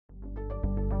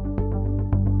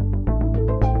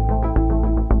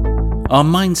Our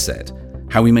mindset,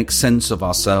 how we make sense of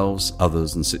ourselves,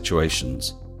 others, and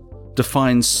situations,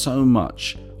 defines so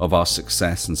much of our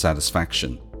success and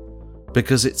satisfaction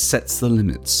because it sets the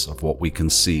limits of what we can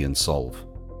see and solve.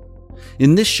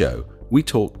 In this show, we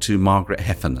talk to Margaret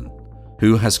Heffernan,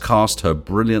 who has cast her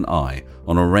brilliant eye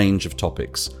on a range of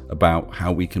topics about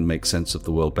how we can make sense of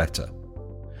the world better.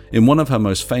 In one of her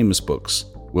most famous books,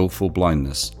 Wilful,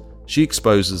 Blindness, she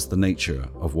exposes the nature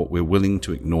of what we're willing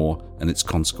to ignore and its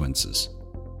consequences.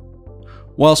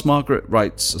 Whilst Margaret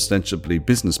writes ostensibly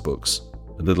business books,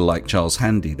 a little like Charles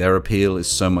Handy, their appeal is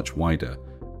so much wider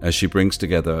as she brings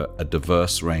together a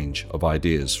diverse range of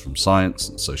ideas from science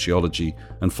and sociology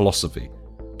and philosophy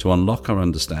to unlock our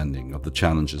understanding of the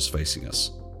challenges facing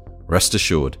us. Rest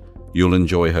assured, you'll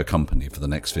enjoy her company for the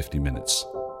next 50 minutes.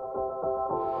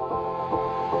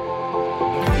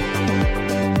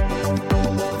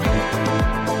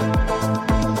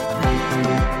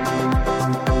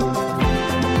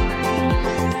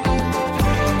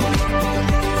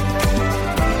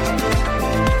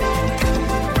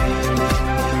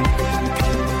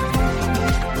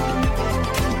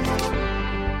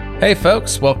 Hey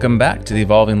folks, welcome back to the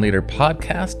Evolving Leader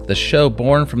Podcast, the show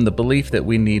born from the belief that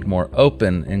we need more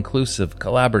open, inclusive,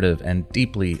 collaborative, and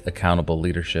deeply accountable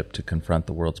leadership to confront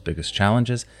the world's biggest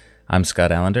challenges. I'm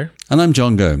Scott Allender. And I'm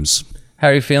John Gomes. How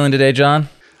are you feeling today, John?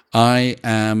 I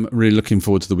am really looking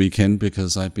forward to the weekend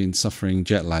because I've been suffering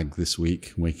jet lag this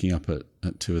week, waking up at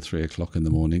 2 or 3 o'clock in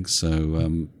the morning.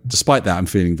 So despite that, I'm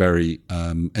feeling very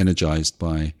energized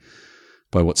by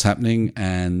what's happening,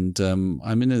 and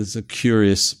I'm in as a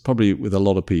curious, probably with a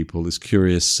lot of people, this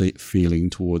curious feeling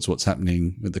towards what's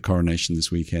happening with the coronation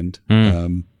this weekend.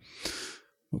 Not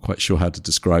quite sure how to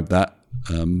describe that,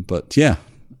 but yeah.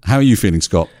 How are you feeling,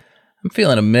 Scott? I'm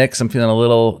feeling a mix. I'm feeling a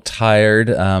little tired.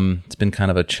 It's been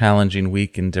kind of a challenging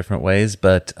week in different ways,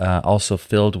 but also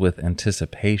filled with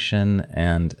anticipation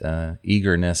and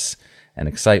eagerness and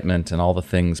excitement and all the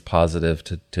things positive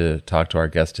to talk to our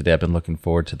guest today. I've been looking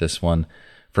forward to this one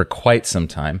for quite some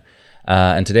time.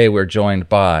 And today we're joined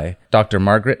by Dr.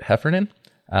 Margaret Heffernan.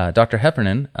 Dr.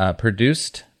 Heffernan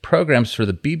produced programs for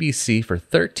the BBC for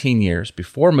 13 years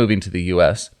before moving to the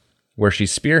US, where she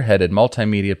spearheaded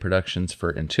multimedia productions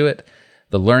for Intuit,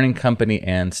 The Learning Company,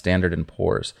 and Standard &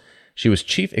 Poor's. She was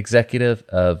chief executive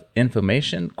of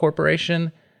Information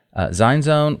Corporation,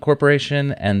 ZineZone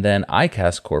Corporation, and then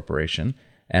iCast Corporation,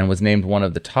 and was named one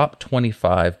of the top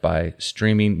 25 by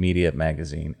Streaming Media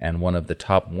Magazine and one of the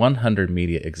top 100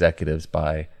 media executives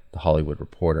by The Hollywood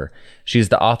Reporter. She's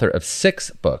the author of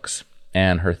 6 books,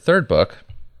 and her third book,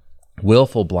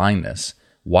 Wilful, Blindness,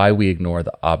 Why We Ignore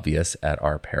the Obvious at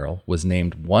Our Peril, was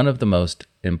named one of the most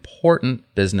important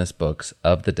business books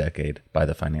of the decade by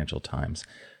the Financial Times.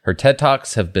 Her TED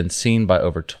Talks have been seen by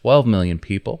over 12 million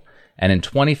people, and in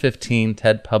 2015,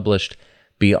 TED published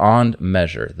Beyond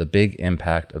Measure, The Big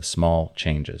Impact of Small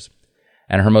Changes.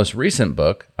 And her most recent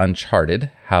book,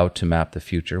 Uncharted, How to Map the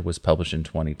Future, was published in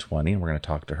 2020, and we're going to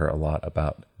talk to her a lot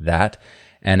about that.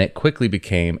 And it quickly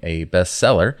became a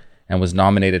bestseller and was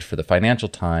nominated for the Financial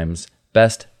Times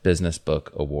Best Business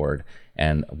Book Award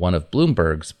and one of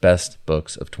Bloomberg's Best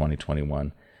Books of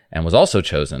 2021, and was also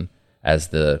chosen as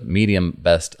the Medium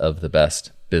Best of the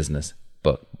Best Business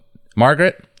Book.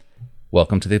 Margaret,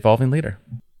 welcome to the Evolving Leader.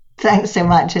 Thanks so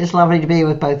much. It's lovely to be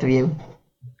with both of you.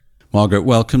 Margaret,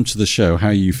 welcome to the show. How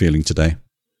are you feeling today?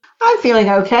 I'm feeling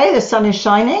okay. The sun is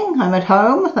shining. I'm at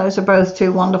home. Those are both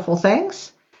two wonderful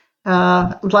things.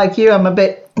 Like you, I'm a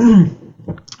bit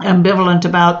ambivalent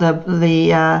about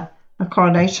the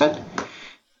coronation,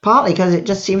 partly because it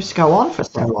just seems to go on for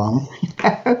so long.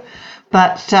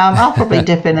 But I'll probably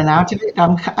dip in and out of it.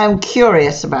 I'm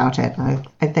curious about it.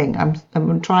 I think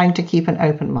I'm trying to keep an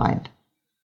open mind.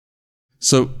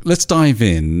 So let's dive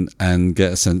in and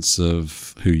get a sense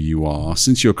of who you are.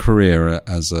 Since your career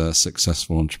as a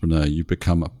successful entrepreneur, you've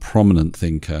become a prominent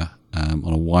thinker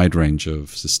on a wide range of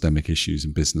systemic issues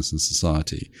in business and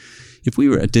society. If we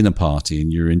were at a dinner party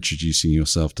and you're introducing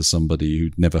yourself to somebody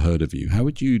who'd never heard of you, how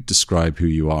would you describe who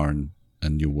you are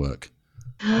and your work?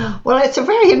 Well, it's a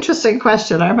very interesting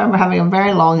question. I remember having a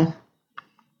very long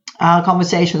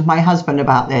conversation with my husband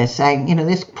about this, saying,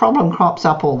 this problem crops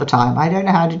up all the time. I don't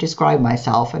know how to describe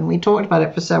myself. And we talked about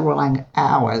it for several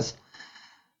hours,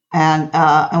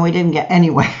 and we didn't get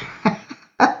anywhere.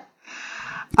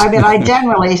 I mean, I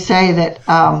generally say that,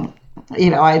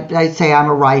 I say I'm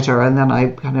a writer, and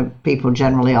then people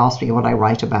generally ask me what I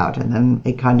write about, and then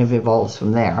it kind of evolves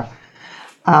from there.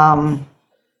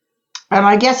 And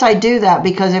I guess I do that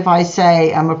because if I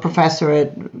say I'm a professor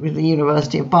at the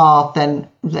University of Bath, then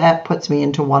that puts me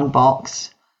into one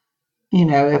box.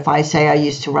 If I say I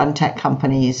used to run tech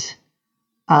companies,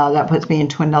 that puts me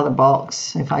into another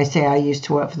box. If I say I used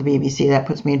to work for the BBC, that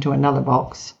puts me into another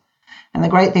box. And the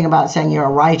great thing about saying you're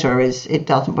a writer is it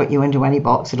doesn't put you into any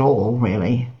box at all,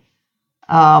 really.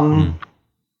 I'm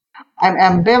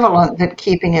ambivalent that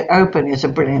keeping it open is a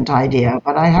brilliant idea,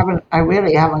 but I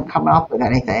really haven't come up with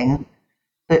anything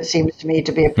that seems to me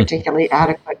to be a particularly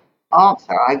adequate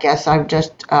answer. I guess I've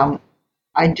just,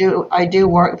 I do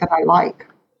work that I like.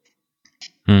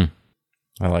 I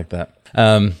like that.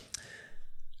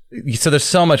 So there's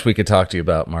so much we could talk to you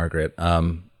about, Margaret.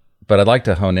 But I'd like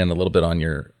to hone in a little bit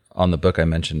on the book I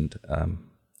mentioned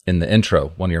in the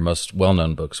intro, one of your most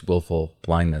well-known books, Wilful,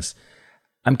 Blindness.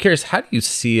 I'm curious, how do you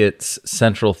see its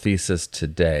central thesis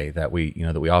today that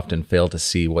we often fail to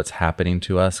see what's happening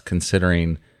to us,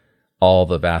 considering all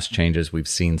the vast changes we've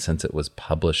seen since it was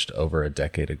published over a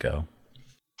decade ago?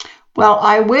 Well,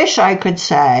 I wish I could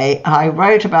say I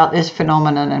wrote about this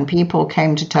phenomenon and people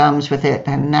came to terms with it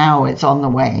and now it's on the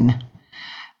wane.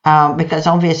 Because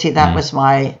obviously that was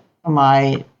my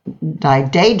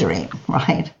daydream,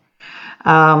 right?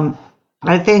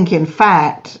 I think, in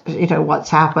fact, what's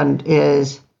happened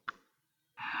is,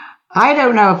 I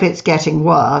don't know if it's getting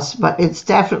worse, but it's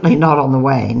definitely not on the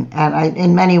wane. And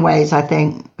in many ways, I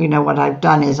think, what I've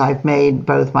done is I've made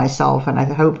both myself and I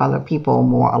hope other people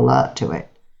more alert to it.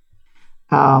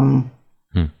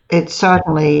 It's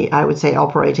certainly, I would say,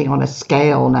 operating on a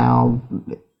scale now,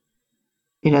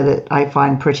 that I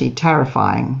find pretty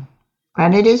terrifying.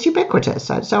 And it is ubiquitous.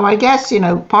 So I guess,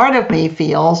 part of me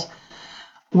feels,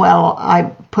 well,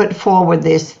 I put forward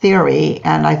this theory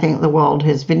and I think the world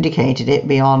has vindicated it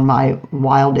beyond my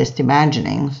wildest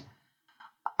imaginings.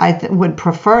 I would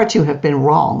prefer to have been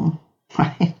wrong,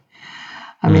 right?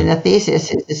 I mean, the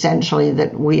thesis is essentially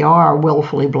that we are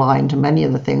willfully blind to many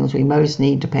of the things we most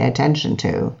need to pay attention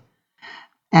to.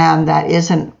 And that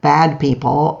isn't bad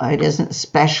people. It isn't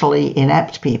specially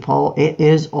inept people. It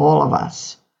is all of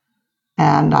us.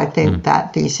 And I think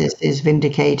that thesis is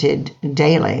vindicated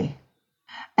daily.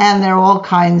 And there are all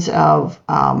kinds of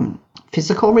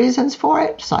physical reasons for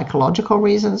it, psychological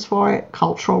reasons for it,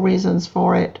 cultural reasons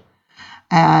for it.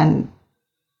 And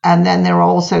then there are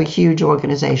also huge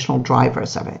organizational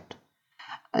drivers of it.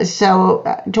 So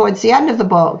towards the end of the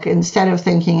book, instead of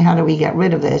thinking, how do we get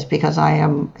rid of this? Because I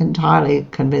am entirely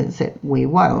convinced that we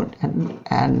won't.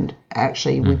 And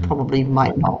actually, we probably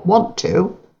might not want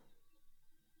to.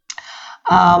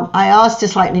 I asked a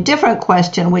slightly different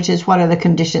question, which is, what are the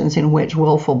conditions in which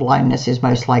willful blindness is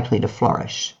most likely to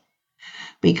flourish?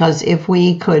 Because if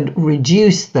we could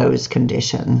reduce those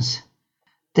conditions,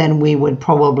 then we would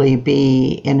probably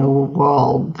be in a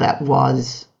world that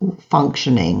was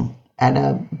functioning at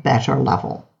a better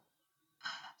level.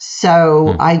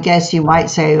 So I guess you might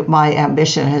say my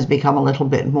ambition has become a little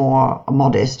bit more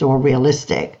modest or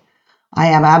realistic. I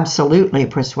am absolutely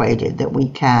persuaded that we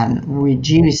can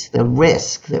reduce the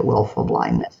risk that willful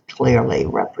blindness clearly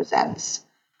represents.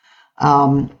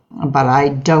 But I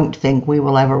don't think we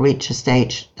will ever reach a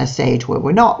stage where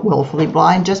we're not willfully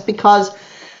blind, just because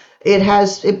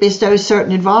it bestows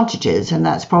certain advantages, and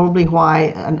that's probably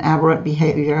why an aberrant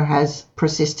behavior has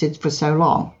persisted for so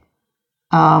long.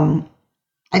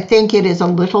 I think it is a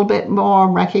little bit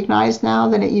more recognized now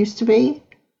than it used to be.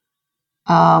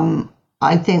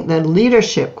 I think the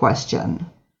leadership question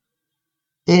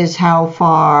is how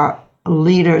far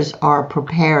leaders are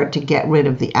prepared to get rid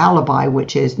of the alibi,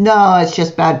 which is, no, it's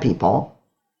just bad people,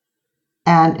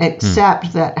 and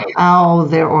accept that how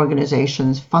their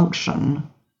organizations function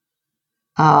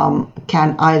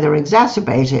can either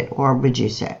exacerbate it or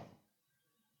reduce it.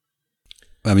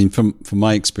 I mean, from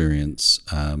my experience,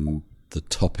 the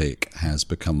topic has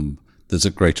become, there's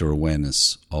a greater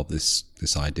awareness of this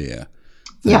idea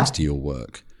thanks to your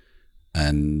work.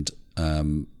 And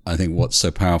I think what's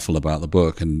so powerful about the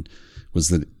book was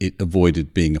that it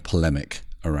avoided being a polemic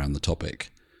around the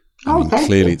topic. I mean,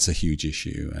 clearly it's a huge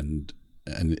issue,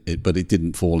 but it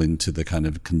didn't fall into the kind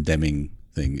of condemning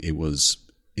thing.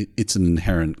 It's an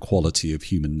inherent quality of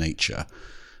human nature.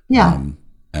 Yeah.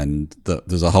 And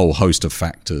there's a whole host of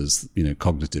factors,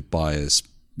 cognitive bias,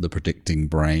 the predicting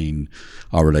brain,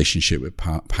 our relationship with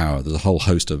power. There's a whole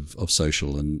host of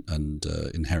social and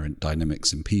inherent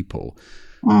dynamics in people.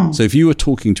 So if you were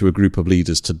talking to a group of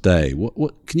leaders today,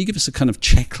 what can you give us a kind of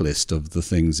checklist of the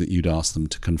things that you'd ask them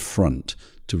to confront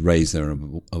to raise their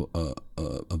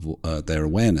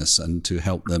awareness and to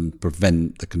help them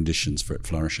prevent the conditions for it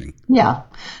flourishing? Yeah.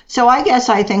 So I guess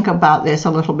I think about this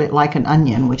a little bit like an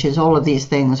onion, which is all of these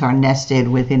things are nested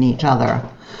within each other.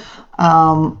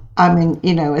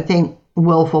 I think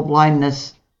willful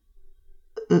blindness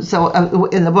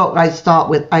in the book,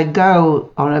 I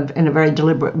go in a very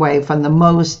deliberate way from the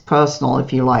most personal,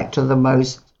 if you like, to the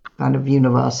most kind of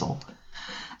universal.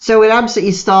 So it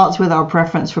absolutely starts with our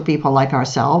preference for people like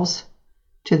ourselves.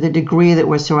 To the degree that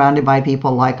we're surrounded by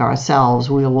people like ourselves,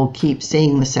 we will keep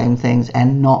seeing the same things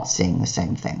and not seeing the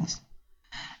same things.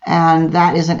 And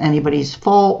that isn't anybody's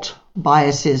fault.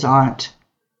 Biases aren't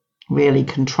really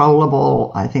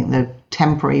controllable. I think the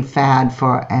temporary fad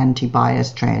for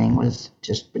anti-bias training was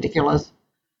just ridiculous.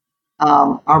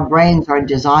 Our brains are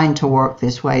designed to work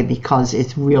this way because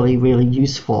it's really, really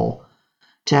useful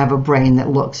to have a brain that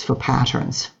looks for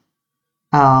patterns.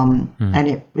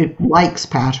 And it likes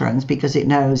patterns because it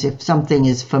knows if something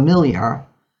is familiar,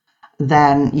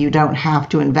 then you don't have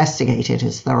to investigate it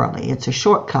as thoroughly. It's a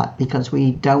shortcut because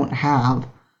we don't have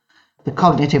the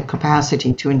cognitive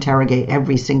capacity to interrogate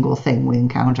every single thing we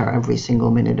encounter every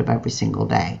single minute of every single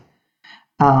day.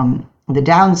 The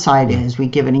downside is we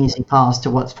give an easy pass to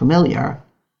what's familiar,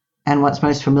 and what's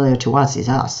most familiar to us is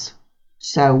us.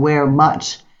 So we're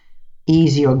much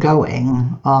easier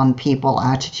going on people,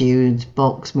 attitudes,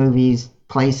 books, movies,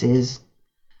 places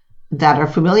that are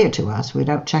familiar to us. We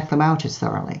don't check them out as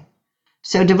thoroughly.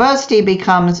 So diversity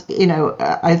becomes,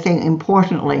 I think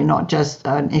importantly, not just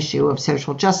an issue of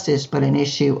social justice, but an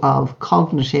issue of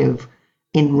cognitive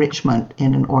enrichment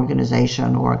in an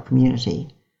organization or a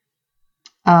community.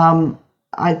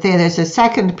 I think there's a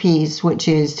second piece, which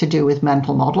is to do with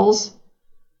mental models.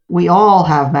 We all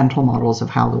have mental models of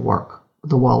how the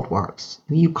world works.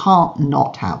 You can't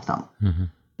not have them. Mm-hmm.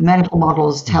 Mental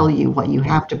models tell you what you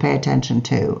have to pay attention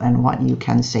to and what you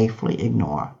can safely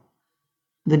ignore.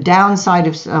 The downside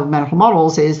of mental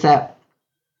models is that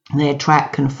they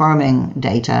attract confirming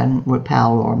data and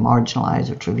repel or marginalize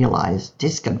or trivialize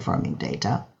disconfirming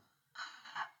data.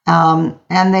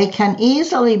 And they can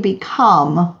easily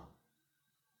become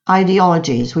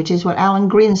ideologies, which is what Alan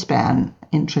Greenspan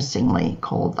interestingly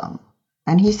called them.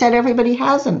 And he said everybody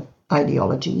has an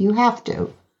ideology. You have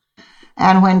to.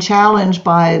 And when challenged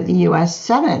by the US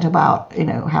Senate about,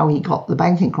 how he got the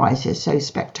banking crisis so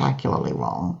spectacularly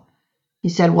wrong, he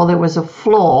said, well, there was a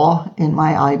flaw in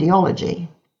my ideology.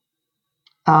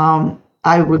 I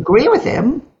agree with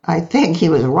him. I think he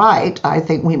was right. I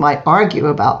think we might argue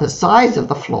about the size of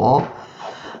the flaw.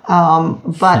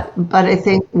 But I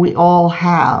think we all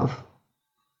have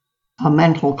a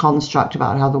mental construct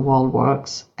about how the world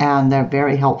works, and they're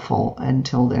very helpful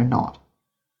until they're not.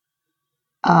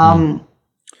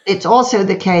 It's also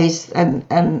the case,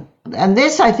 and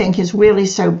this I think is really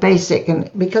so basic, and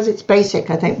because it's basic,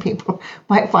 I think people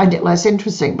might find it less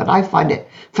interesting, but I find it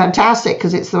fantastic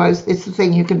because it's the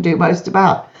thing you can do most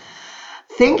about.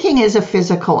 Thinking is a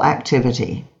physical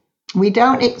activity. We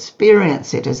don't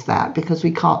experience it as that because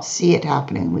we can't see it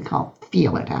happening, we can't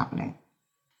feel it happening.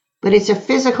 But it's a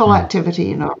physical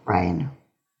activity in our brain.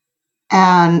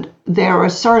 And there are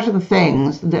certain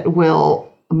things that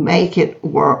will make it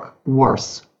work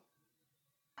worse.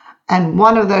 And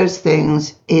one of those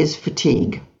things is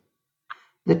fatigue.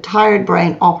 The tired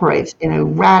brain operates in a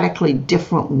radically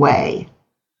different way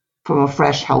from a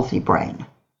fresh, healthy brain.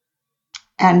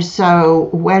 And so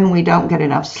when we don't get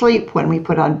enough sleep, when we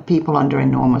put on people under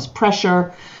enormous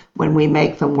pressure, when we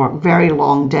make them work very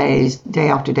long days, day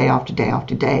after day after day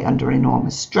after day under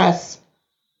enormous stress,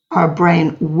 our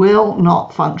brain will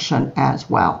not function as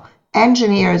well.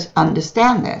 Engineers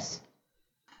understand this.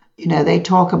 They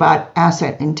talk about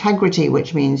asset integrity,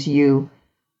 which means you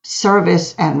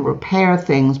service and repair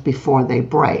things before they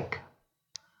break.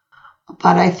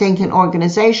 But I think in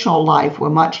organizational life, we're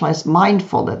much less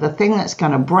mindful that the thing that's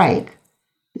going to break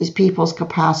is people's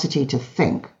capacity to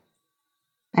think.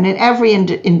 And in every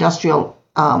industrial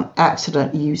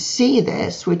accident, you see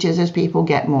this, which is as people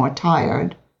get more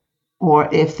tired,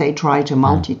 or if they try to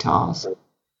multitask,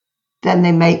 then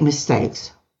they make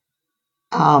mistakes.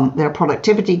 Their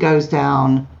productivity goes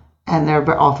down, and there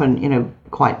are often,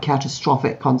 quite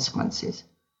catastrophic consequences.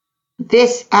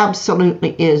 This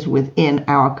absolutely is within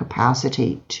our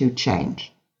capacity to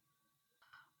change.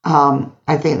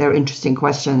 I think there are interesting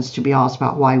questions to be asked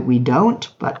about why we don't,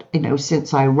 but,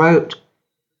 since I wrote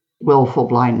Wilful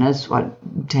Blindness,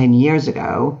 10 years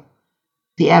ago,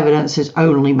 the evidence has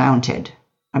only mounted.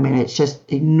 I mean, it's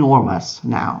just enormous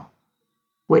now,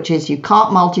 which is you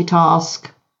can't multitask.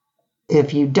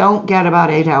 If you don't get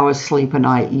about 8 hours sleep a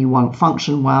night, you won't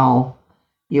function well.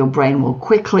 Your brain will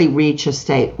quickly reach a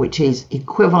state which is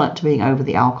equivalent to being over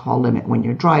the alcohol limit when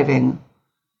you're driving.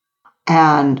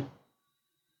 And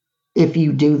if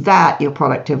you do that, your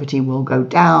productivity will go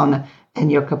down and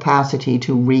your capacity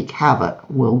to wreak havoc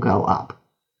will go up.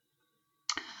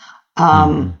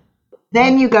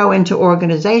 Then you go into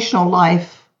organizational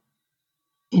life,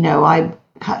 I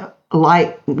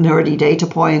like nerdy data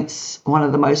points, one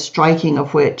of the most striking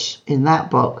of which in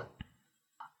that book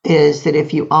is that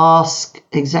if you ask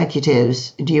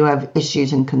executives, do you have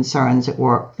issues and concerns at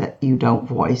work that you don't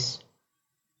voice?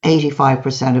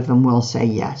 85% of them will say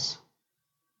yes.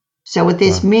 So what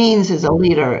this means as a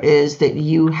leader is that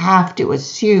you have to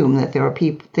assume that there are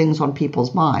things on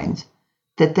people's minds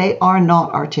that they are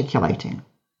not articulating.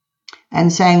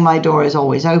 And saying my door is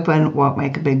always open won't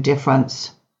make a big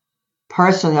difference.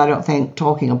 Personally, I don't think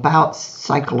talking about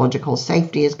psychological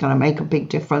safety is going to make a big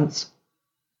difference.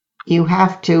 You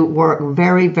have to work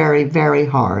very, very, very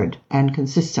hard and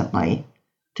consistently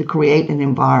to create an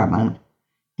environment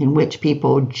in which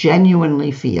people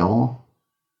genuinely feel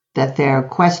that their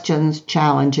questions,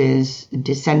 challenges,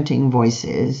 dissenting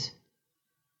voices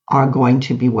are going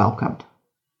to be welcomed.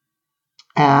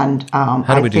 And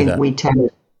how do we do that? We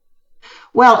tend.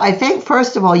 Well, I think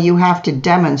first of all you have to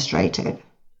demonstrate it.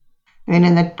 I mean,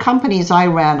 in the companies I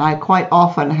ran, I quite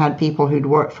often had people who'd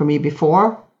worked for me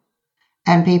before,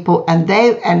 and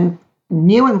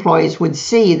new employees would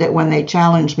see that when they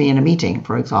challenged me in a meeting,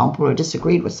 for example, or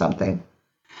disagreed with something,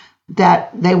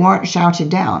 that they weren't shouted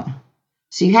down.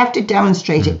 So you have to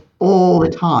demonstrate it all the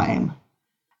time.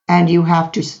 And you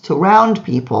have to surround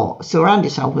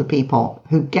yourself with people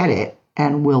who get it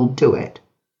and will do it.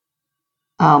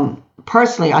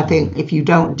 Personally, I think if you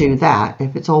don't do that,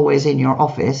 if it's always in your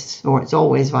office or it's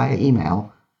always via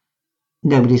email,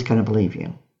 nobody's going to believe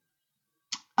you.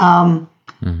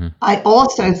 I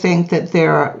also think that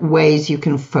there are ways you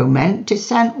can foment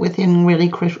dissent within really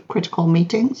critical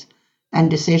meetings and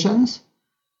decisions.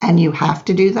 And you have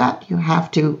to do that. You have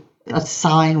to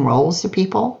assign roles to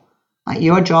people. Like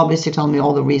your job is to tell me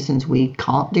all the reasons we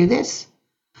can't do this.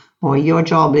 Or your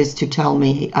job is to tell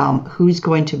me who's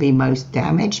going to be most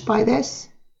damaged by this.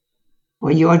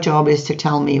 Or your job is to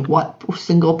tell me what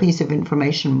single piece of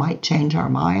information might change our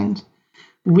mind.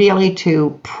 Really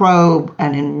to probe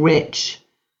and enrich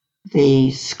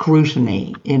the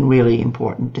scrutiny in really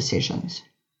important decisions.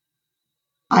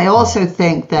 I also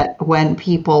think that when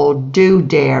people do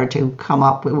dare to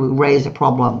raise a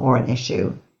problem or an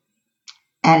issue,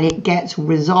 and it gets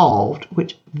resolved,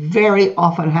 which very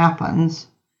often happens,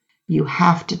 you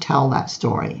have to tell that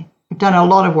story. I've done a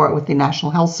lot of work with the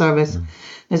National Health Service.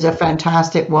 There's a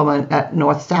fantastic woman at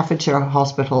North Staffordshire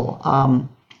Hospital,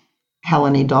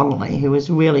 Helen E. Donnelly, who has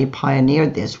really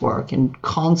pioneered this work and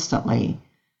constantly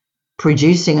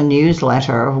producing a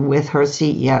newsletter with her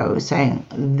CEO saying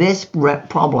this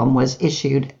problem was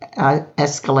issued,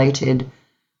 escalated,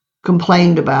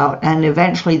 complained about, and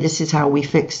eventually this is how we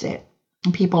fixed it.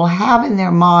 And people have in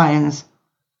their minds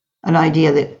an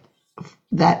idea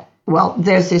that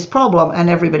there's this problem and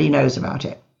everybody knows about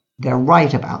it. They're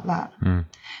right about that.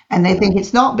 And they think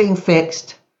it's not being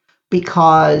fixed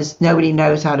because nobody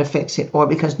knows how to fix it or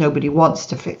because nobody wants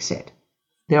to fix it.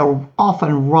 They're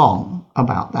often wrong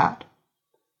about that.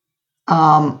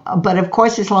 But of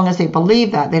course, as long as they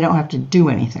believe that, they don't have to do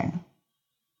anything.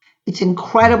 It's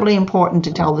incredibly important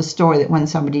to tell the story that when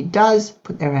somebody does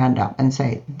put their hand up and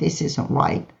say, this isn't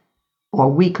right,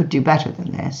 or we could do better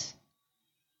than this,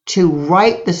 to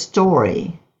write the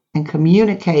story and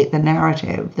communicate the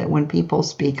narrative that when people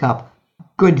speak up,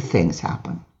 good things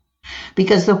happen.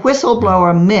 Because the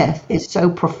whistleblower myth is so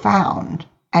profound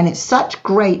and it's such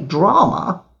great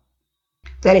drama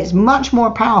that it's much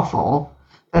more powerful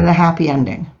than the happy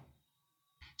ending.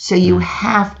 So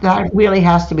that really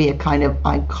has to be a kind of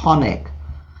iconic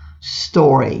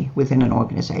story within an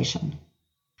organization.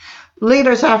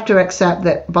 Leaders have to accept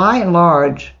that by and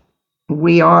large,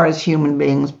 we are as human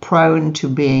beings prone to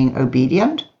being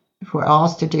obedient. If we're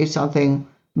asked to do something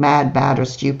mad, bad, or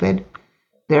stupid,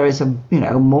 there is a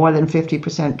more than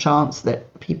 50% chance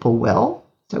that people will.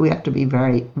 So we have to be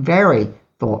very, very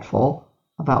thoughtful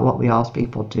about what we ask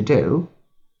people to do.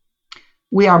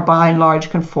 We are by and large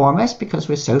conformists because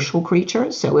we're social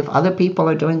creatures. So if other people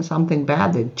are doing something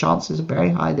bad, the chances are very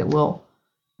high that we'll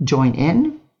join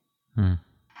in.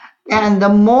 And the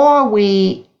more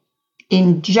we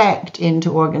inject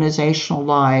into organizational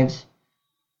lives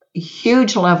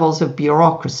huge levels of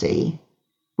bureaucracy,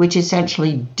 which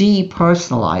essentially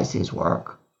depersonalizes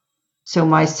work. So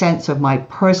my sense of my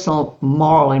personal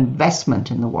moral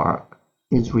investment in the work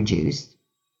is reduced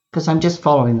because I'm just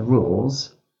following the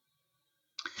rules.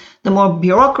 The more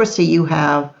bureaucracy you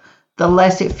have, the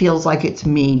less it feels like it's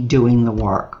me doing the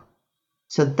work.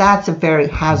 So that's a very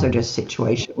hazardous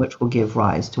situation, which will give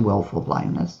rise to willful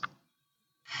blindness.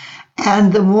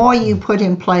 And the more you put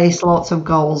in place lots of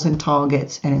goals and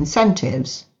targets and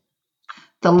incentives,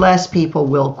 the less people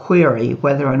will query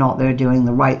whether or not they're doing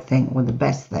the right thing or the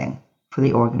best thing for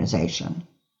the organization.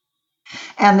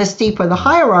 And the steeper the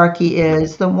hierarchy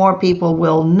is, the more people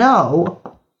will know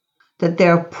that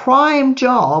their prime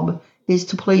job is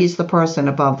to please the person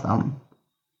above them,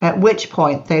 at which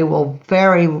point they will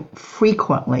very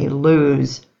frequently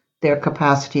lose their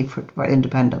capacity for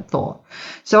independent thought.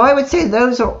 So I would say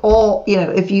those are all,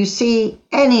 if you see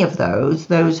any of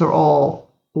those are all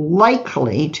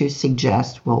likely to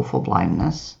suggest willful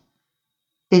blindness.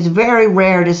 It's very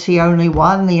rare to see only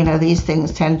one. These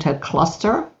things tend to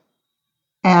cluster.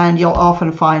 And you'll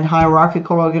often find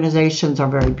hierarchical organizations are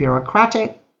very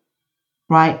bureaucratic,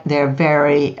 right? They're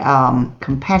very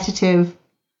competitive.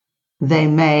 They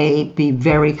may be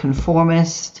very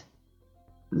conformist.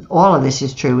 All of this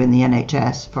is true in the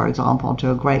NHS, for example,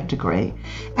 to a great degree.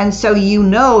 And so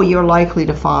you're likely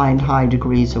to find high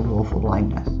degrees of willful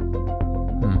blindness.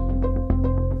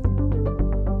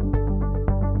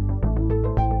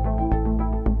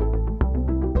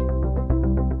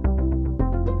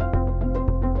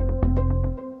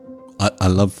 I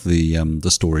love the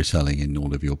storytelling in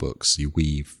all of your books. You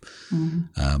weave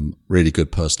really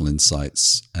good personal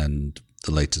insights and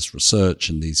the latest research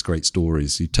and these great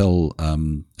stories. You tell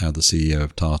how the CEO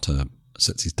of Tata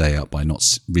sets his day out by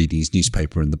not reading his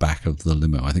newspaper in the back of the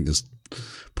limo. I think there's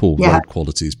poor road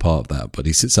quality is part of that, but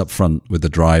he sits up front with the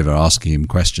driver asking him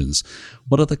questions.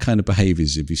 What other kind of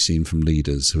behaviors have you seen from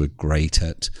leaders who are great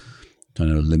at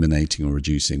kind of eliminating or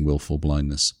reducing willful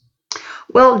blindness?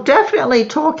 Well, definitely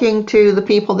talking to the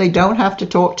people they don't have to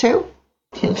talk to.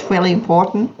 It's really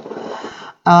important.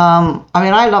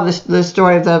 I love the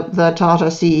story of the Tata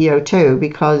CEO too,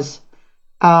 because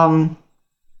I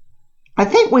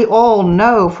think we all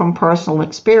know from personal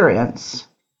experience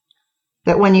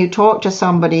that when you talk to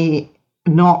somebody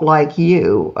not like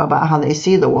you about how they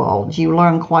see the world, you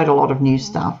learn quite a lot of new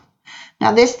stuff.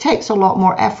 Now, this takes a lot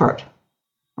more effort.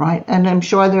 Right. And I'm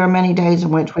sure there are many days in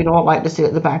which we'd all like to sit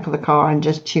at the back of the car and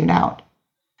just tune out.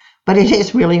 But it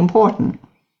is really important.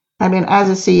 As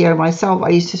a CEO myself, I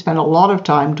used to spend a lot of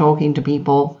time talking to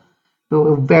people who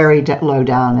were very low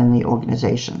down in the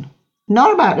organization.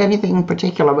 Not about anything in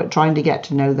particular, but trying to get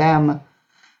to know them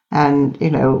and,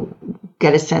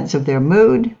 get a sense of their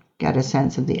mood, get a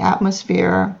sense of the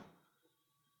atmosphere,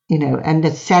 and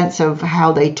a sense of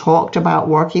how they talked about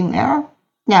working there.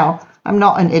 Now, I'm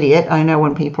not an idiot. I know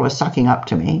when people are sucking up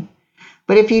to me.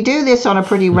 But if you do this on a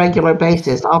pretty regular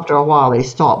basis, after a while they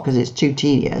stop because it's too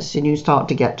tedious and you start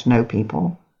to get to know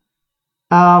people.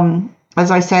 As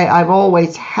I say, I've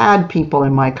always had people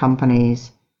in my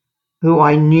companies who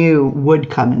I knew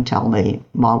would come and tell me,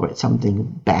 Margaret, something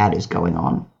bad is going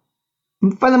on.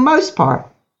 For the most part.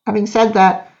 Having said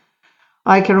that,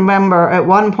 I can remember at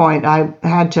one point I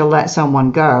had to let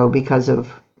someone go because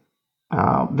of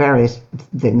various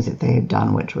things that they had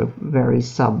done which were very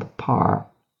subpar.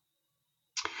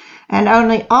 And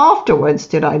only afterwards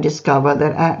did I discover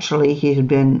that actually he had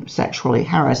been sexually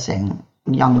harassing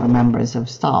younger members of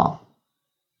staff.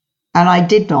 And I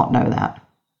did not know that.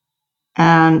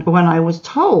 And when I was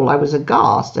told, I was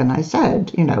aghast, and I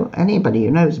said, anybody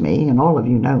who knows me, and all of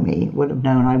you know me, would have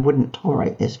known I wouldn't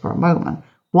tolerate this for a moment.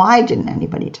 Why didn't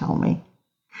anybody tell me?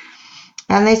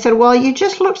 And they said, well, you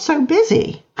just looked so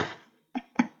busy.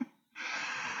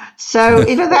 So,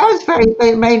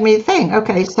 it made me think,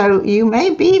 okay, so you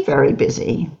may be very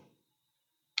busy,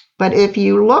 but if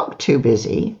you look too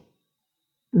busy,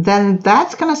 then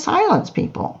that's going to silence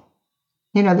people.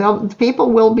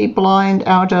 People will be blind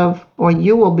or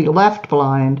you will be left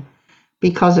blind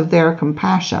because of their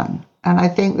compassion. And I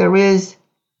think there is,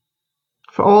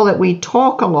 for all that we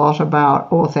talk a lot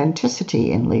about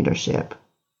authenticity in leadership,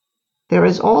 there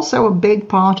is also a big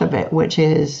part of it, which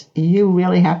is you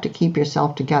really have to keep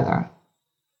yourself together.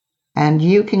 And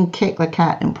you can kick the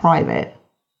cat in private.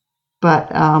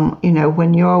 But,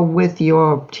 when you're with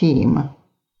your team,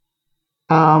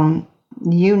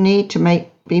 you need to make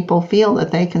people feel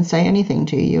that they can say anything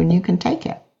to you and you can take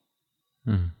it.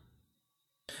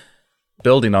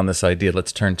 Building on this idea,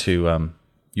 let's turn to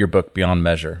your book, Beyond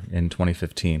Measure, in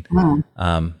 2015.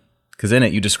 Because in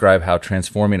it, you describe how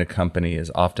transforming a company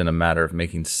is often a matter of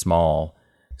making small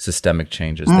systemic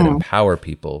changes that empower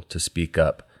people to speak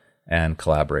up and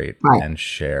collaborate and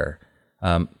share.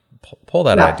 Pull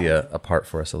that idea apart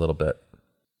for us a little bit.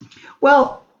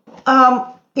 Well,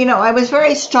 I was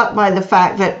very struck by the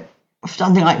fact that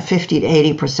something like 50 to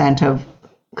 80% of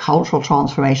cultural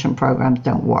transformation programs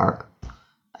don't work.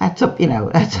 That's a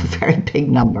very big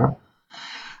number.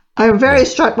 I'm very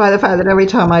struck by the fact that every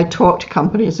time I talk to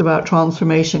companies about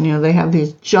transformation, they have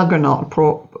these juggernaut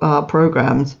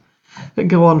programs that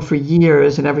go on for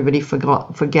years, and everybody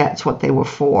forgets what they were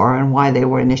for and why they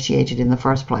were initiated in the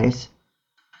first place.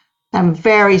 I'm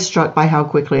very struck by how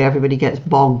quickly everybody gets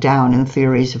bogged down in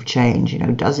theories of change.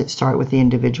 Does it start with the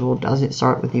individual? Does it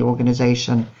start with the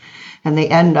organization? And they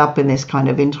end up in this kind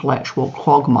of intellectual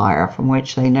quagmire from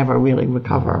which they never really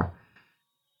recover.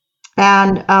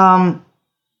 And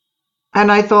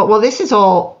I thought, well, this is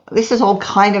all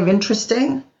kind of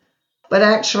interesting, but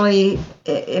actually,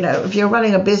 if you're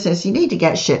running a business, you need to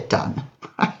get shit done,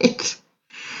 right?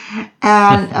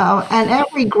 And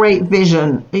every great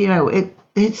vision,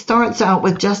 it starts out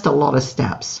with just a lot of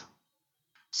steps.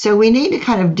 So we need to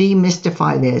kind of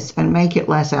demystify this and make it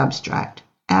less abstract.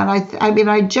 And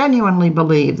I genuinely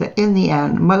believe that in the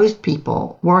end, most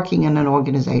people working in an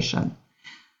organization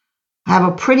have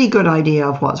a pretty good idea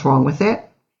of what's wrong with it,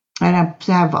 and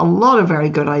have a lot of very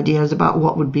good ideas about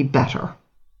what would be better.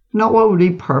 Not what would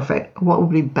be perfect, what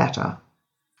would be better.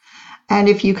 And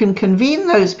if you can convene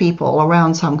those people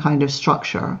around some kind of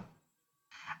structure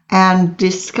and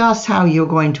discuss how you're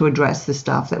going to address the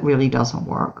stuff that really doesn't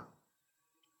work,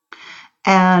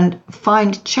 and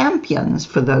find champions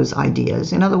for those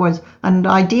ideas. In other words, an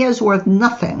idea is worth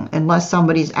nothing unless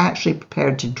somebody's actually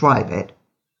prepared to drive it.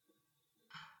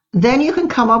 Then you can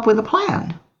come up with a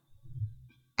plan.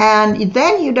 And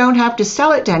then you don't have to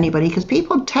sell it to anybody, because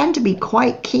people tend to be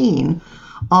quite keen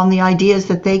on the ideas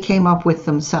that they came up with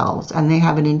themselves, and they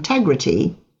have an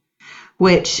integrity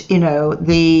which,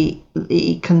 the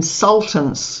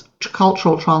consultants'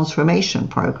 cultural transformation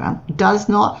program does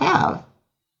not have.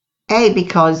 A,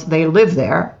 because they live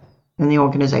there in the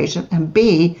organization, and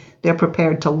B, they're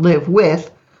prepared to live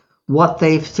with what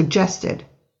they've suggested.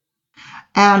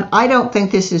 And I don't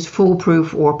think this is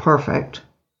foolproof or perfect,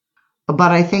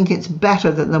 but I think it's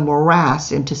better than the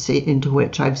morass into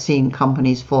which I've seen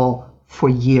companies fall for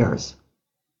years.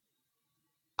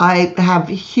 I have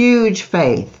huge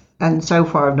faith, and so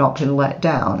far I've not been let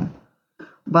down,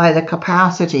 by the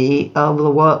capacity of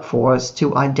the workforce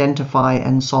to identify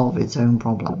and solve its own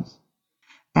problems.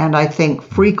 And I think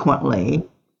frequently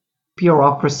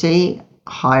bureaucracy,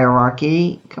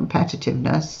 hierarchy,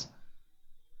 competitiveness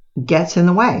gets in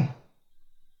the way.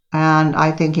 And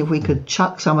I think if we could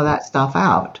chuck some of that stuff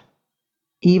out,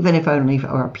 even if only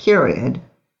for a period,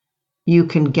 you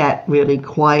can get really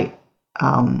quite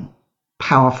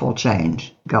powerful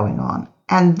change going on.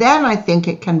 And then I think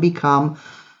it can become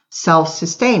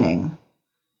self-sustaining,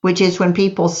 which is when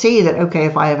people see that, okay,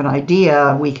 if I have an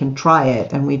idea, we can try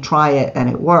it, and we try it and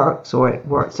it works, or it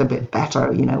works a bit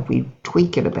better, if we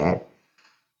tweak it a bit.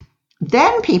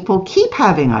 Then people keep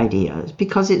having ideas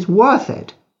because it's worth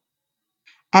it.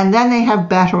 And then they have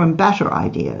better and better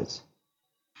ideas.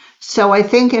 So I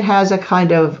think it has a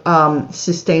kind of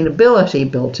sustainability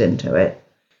built into it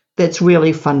that's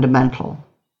really fundamental.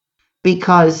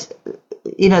 Because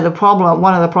one of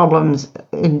the problems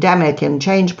endemic in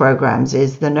change programs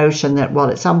is the notion that, well,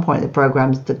 at some point the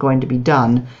programs are going to be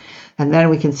done, and then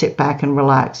we can sit back and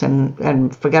relax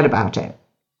and forget about it.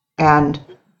 And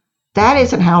that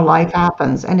isn't how life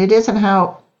happens, and it isn't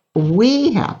how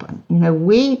we happen.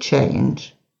 We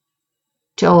change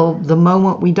till the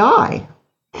moment we die.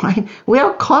 Right? We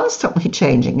are constantly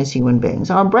changing as human beings.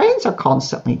 Our brains are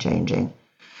constantly changing.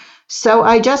 So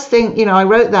I just think, I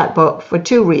wrote that book for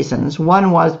two reasons.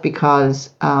 One was because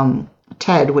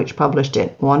TED, which published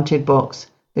it, wanted books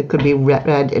that could be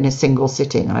read in a single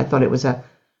sitting. And I thought it was a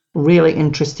really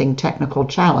interesting technical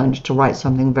challenge to write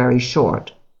something very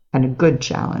short, and a good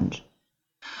challenge.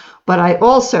 But I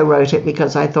also wrote it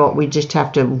because I thought we just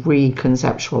have to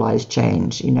reconceptualize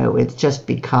change. It's just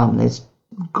become this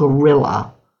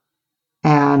gorilla.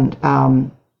 And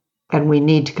we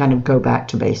need to kind of go back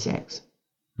to basics.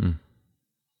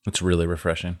 It's really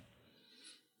refreshing.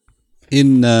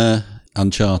 In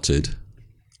Uncharted,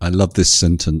 I love this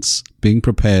sentence: being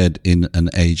prepared in an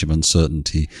age of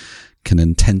uncertainty can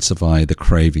intensify the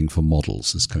craving for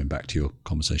models. This is coming back to your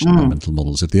conversation about mental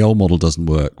models. If the old model doesn't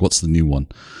work, what's the new one?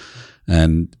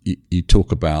 And you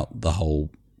talk about the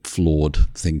whole flawed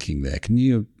thinking there. Can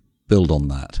you build on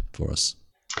that for us?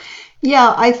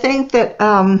 Yeah, I think that...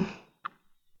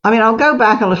 I'll go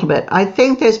back a little bit. I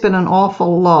think there's been an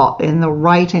awful lot in the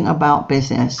writing about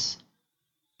business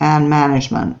and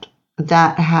management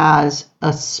that has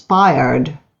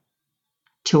aspired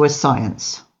to a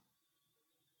science.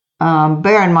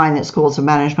 Bear in mind that schools of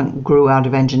management grew out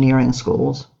of engineering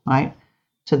schools, right?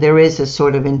 So there is a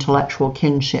sort of intellectual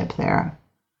kinship there.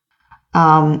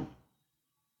 And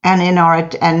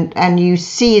you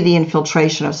see the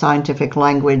infiltration of scientific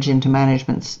language into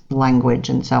management language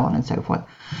and so on and so forth.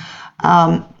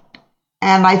 And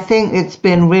I think it's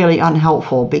been really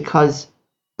unhelpful because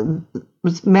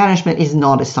management is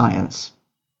not a science.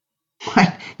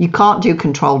 Right? You can't do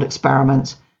controlled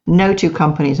experiments. No two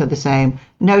companies are the same.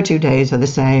 No 2 days are the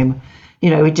same.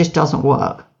 It just doesn't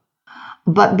work.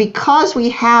 But because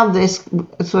we have this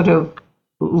sort of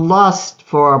lust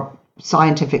for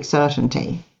scientific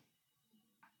certainty,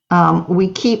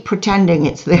 we keep pretending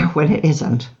it's there when it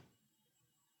isn't.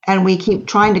 And we keep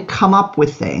trying to come up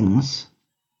with things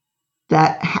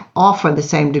that offer the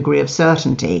same degree of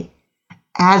certainty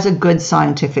as a good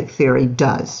scientific theory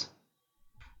does.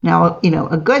 Now,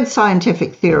 a good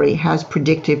scientific theory has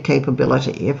predictive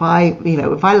capability. If I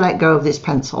let go of this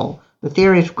pencil, the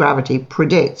theory of gravity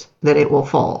predicts that it will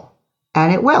fall.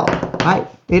 And it will, right?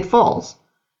 It falls.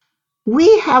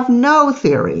 We have no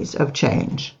theories of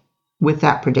change with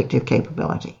that predictive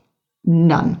capability.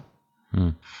 None.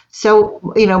 So,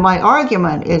 my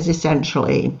argument is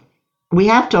essentially we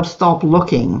have to stop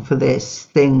looking for this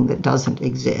thing that doesn't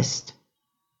exist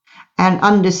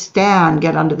and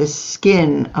get under the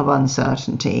skin of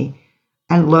uncertainty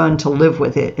and learn to live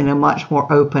with it in a much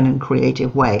more open and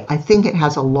creative way. I think it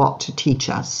has a lot to teach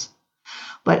us.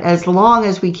 But as long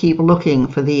as we keep looking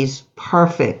for these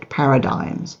perfect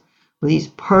paradigms, these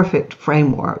perfect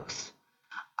frameworks,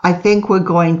 I think we're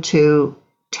going to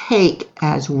take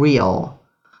as real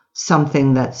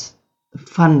something that's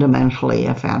fundamentally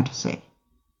a fantasy.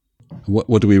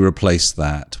 What do we replace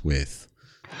that with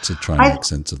to try and make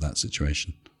sense of that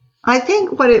situation? I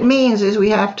think what it means is we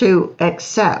have to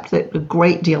accept that a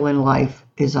great deal in life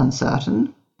is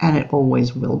uncertain, and it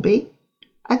always will be.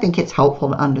 I think it's helpful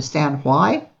to understand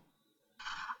why.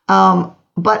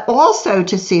 But also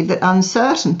to see that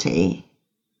uncertainty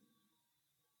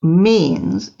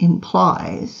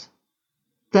implies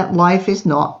that life is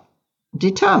not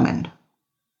determined.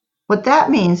 What that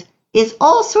means is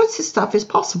all sorts of stuff is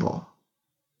possible.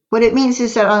 What it means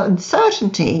is that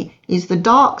uncertainty is the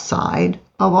dark side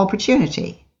of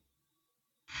opportunity.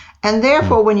 And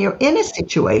therefore, when you're in a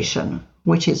situation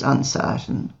which is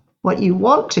uncertain, what you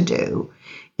want to do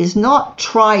is not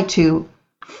try to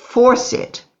force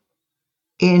it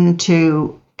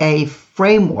into a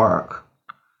framework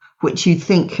which you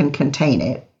think can contain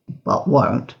it, but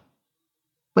won't.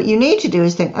 What you need to do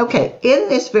is think, okay, in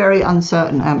this very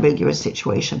uncertain, ambiguous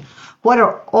situation, what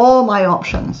are all my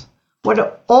options? What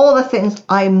are all the things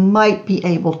I might be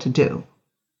able to do?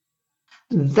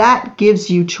 That gives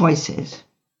you choices,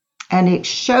 and it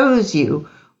shows you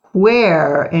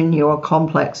where in your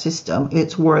complex system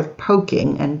it's worth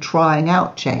poking and trying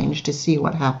out change to see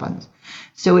what happens.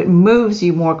 So it moves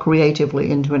you more creatively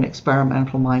into an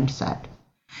experimental mindset.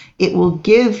 It will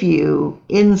give you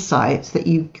insights that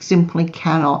you simply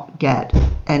cannot get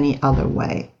any other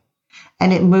way.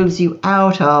 And it moves you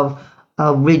out of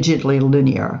a rigidly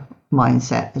linear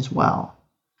mindset as well.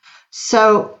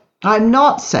 So I'm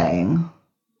not saying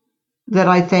that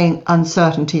I think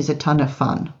uncertainty is a ton of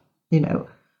fun.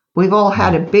 We've all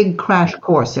had a big crash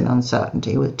course in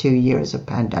uncertainty with 2 years of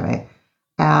pandemic,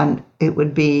 and it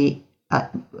would be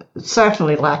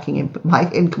certainly lacking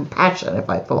in compassion if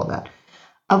I thought that.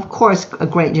 Of course, a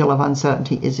great deal of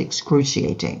uncertainty is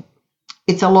excruciating.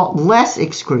 It's a lot less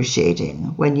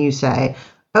excruciating when you say,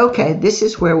 okay, this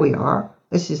is where we are.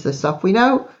 This is the stuff we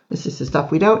know. This is the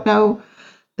stuff we don't know.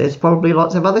 There's probably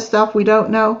lots of other stuff we don't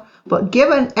know. But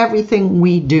given everything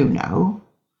we do know,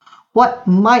 what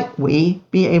might we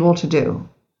be able to do?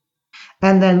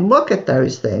 And then look at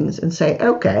those things and say,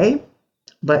 okay,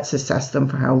 let's assess them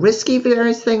for how risky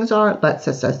various things are. Let's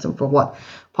assess them for what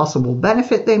possible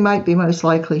benefit they might be most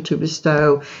likely to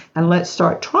bestow. And let's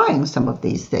start trying some of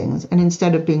these things. And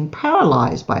instead of being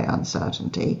paralyzed by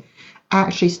uncertainty,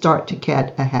 actually start to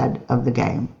get ahead of the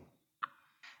game.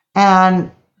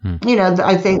 And,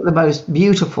 I think the most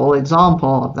beautiful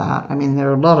example of that, there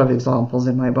are a lot of examples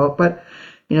in my book, but,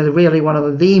 really one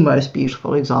of the most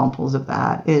beautiful examples of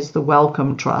that is the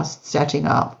Wellcome Trust setting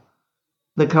up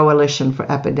the Coalition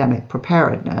for Epidemic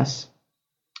Preparedness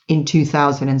in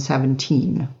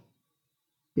 2017.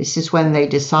 This is when they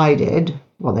decided,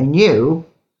 they knew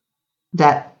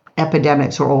that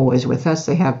epidemics are always with us.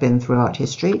 They have been throughout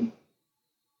history.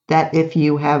 That if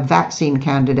you have vaccine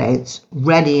candidates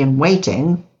ready and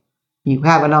waiting, you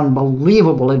have an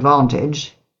unbelievable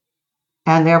advantage.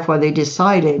 And therefore they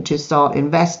decided to start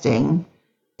investing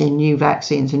in new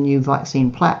vaccines and new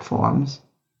vaccine platforms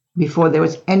before there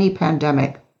was any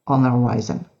pandemic on the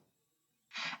horizon.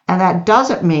 And that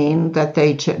doesn't mean that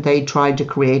they tried to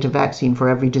create a vaccine for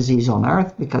every disease on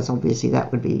Earth, because obviously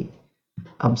that would be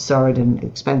absurd and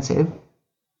expensive.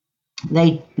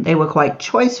 They were quite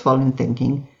choiceful in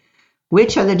thinking,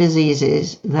 which are the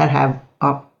diseases that have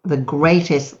the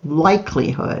greatest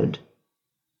likelihood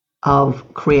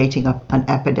of creating an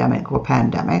epidemic or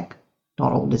pandemic?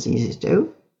 Not all diseases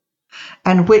do.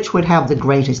 and which would have the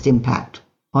greatest impact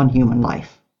on human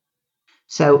life.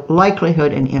 So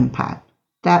likelihood and impact.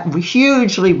 That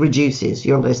hugely reduces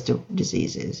your list of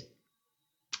diseases.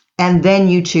 And then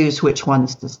you choose which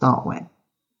ones to start with.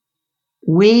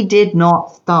 We did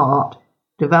not start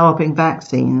developing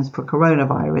vaccines for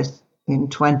coronavirus in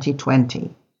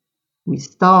 2020. We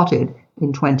started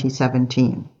in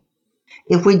 2017.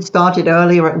 If we'd started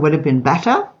earlier, it would have been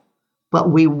better, but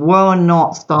we were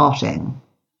not starting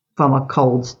from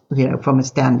from a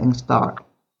standing start.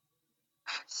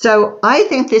 So I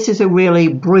think this is a really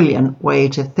brilliant way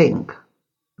to think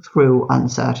through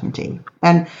uncertainty.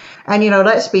 And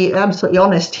let's be absolutely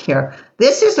honest here.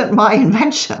 This isn't my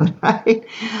invention, right?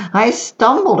 I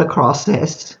stumbled across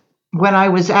this when I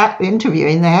was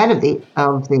interviewing the head of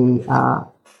the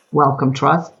Wellcome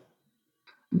Trust,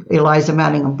 Eliza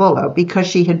Manningham-Buller, because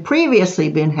she had previously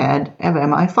been head of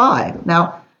MI5.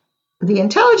 Now, the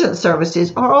intelligence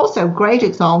services are also great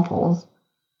examples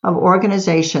of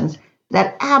organizations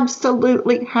that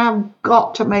absolutely have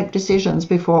got to make decisions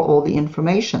before all the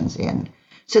information's in.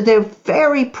 So they're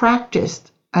very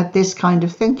practiced at this kind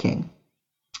of thinking.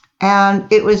 And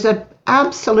it was an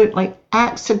absolutely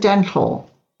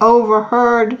accidental,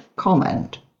 overheard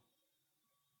comment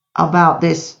about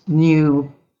this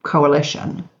new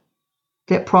coalition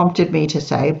that prompted me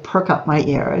to perk up my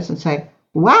ears and say,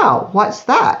 wow, what's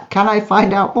that? Can I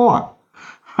find out more?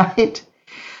 Right?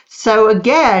 So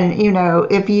again,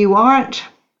 if you aren't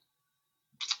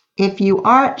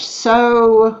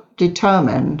so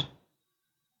determined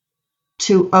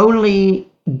to only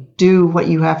do what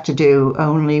you have to do,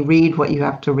 only read what you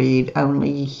have to read,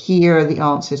 only hear the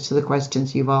answers to the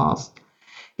questions you've asked,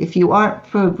 if you aren't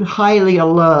highly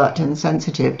alert and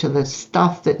sensitive to the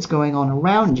stuff that's going on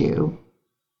around you,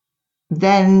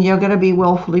 then you're going to be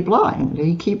willfully blind.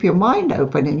 You keep your mind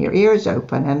open and your ears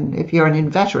open. And if you're an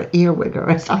inveterate earwigger,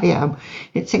 as I am,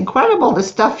 it's incredible the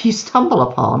stuff you stumble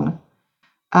upon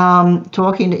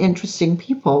talking to interesting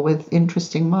people with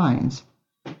interesting minds.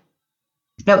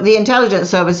 Now, the intelligence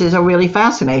services are really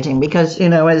fascinating because,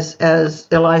 as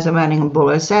Eliza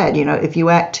Manningham-Buller said, if you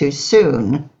act too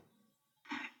soon,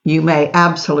 you may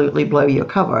absolutely blow your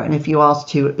cover. And if you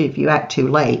act too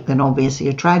late, then obviously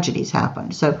a tragedy's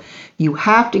happened. So you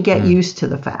have to get used to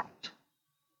the fact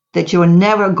that you're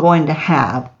never going to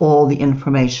have all the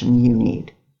information you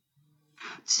need.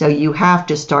 So you have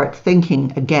to start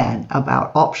thinking again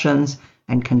about options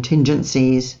and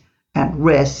contingencies and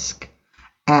risk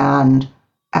and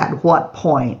at what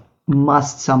point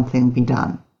must something be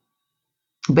done.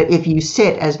 But if you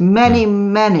sit, as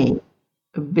many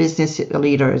business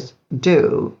leaders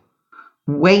do,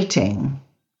 waiting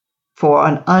for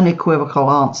an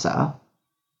unequivocal answer,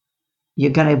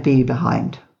 you're going to be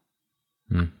behind.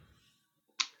 And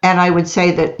I would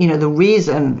say that, the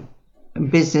reason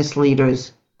business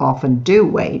leaders often do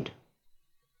wait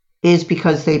is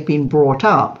because they've been brought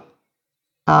up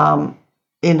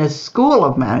in a school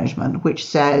of management which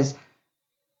says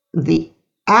the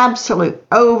absolute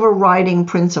overriding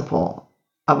principle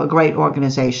of a great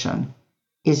organization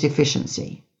is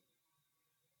efficiency.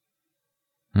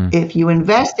 If you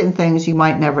invest in things you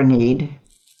might never need,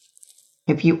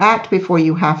 if you act before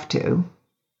you have to,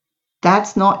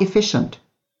 that's not efficient.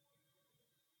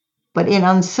 But in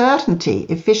uncertainty,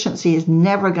 efficiency is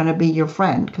never going to be your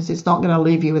friend because it's not going to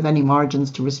leave you with any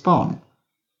margins to respond.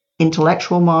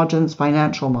 Intellectual margins,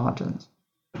 financial margins.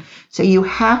 So you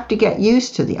have to get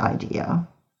used to the idea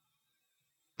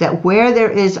that where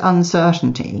there is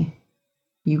uncertainty,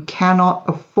 you cannot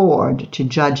afford to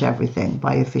judge everything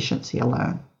by efficiency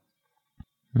alone.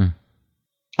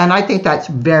 And I think that's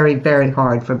very, very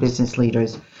hard for business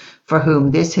leaders for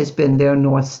whom this has been their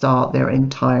North Star their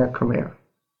entire career.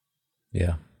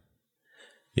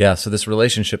 Yeah. So this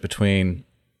relationship between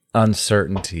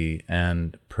uncertainty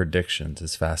and predictions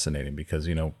is fascinating because,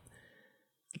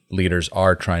 leaders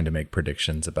are trying to make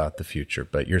predictions about the future,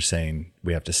 but you're saying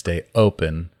we have to stay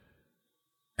open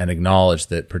and acknowledge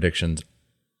that predictions,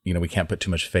 we can't put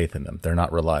too much faith in them. They're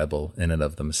not reliable in and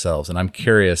of themselves. And I'm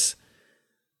curious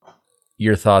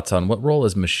your thoughts on what role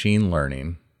is machine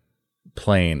learning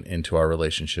playing into our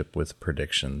relationship with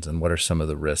predictions, and what are some of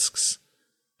the risks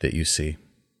that you see?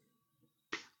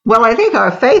 Well, I think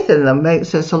our faith in them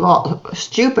makes us a lot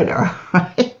stupider,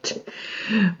 right?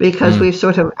 Because we've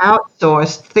sort of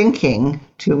outsourced thinking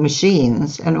to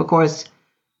machines. And of course,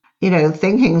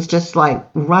 thinking's just like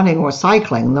running or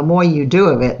cycling. The more you do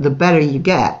of it, the better you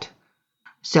get.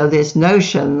 So this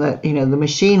notion that, the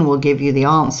machine will give you the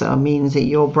answer means that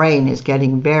your brain is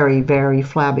getting very, very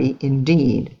flabby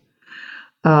indeed.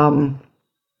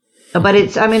 But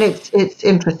it's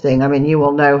interesting. I mean, you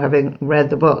will know, having read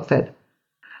the book, that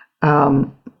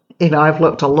I've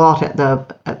looked a lot at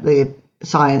the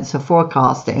science of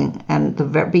forecasting, and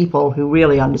the people who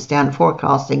really understand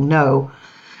forecasting know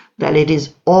that it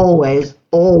is always,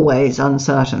 always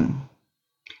uncertain.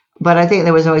 But I think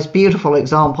there was a most beautiful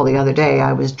example the other day.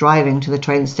 I was driving to the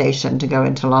train station to go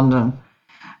into London,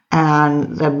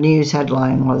 and the news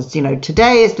headline was,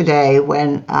 today is the day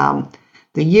when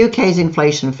the UK's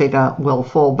inflation figure will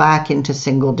fall back into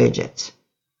single digits.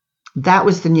 That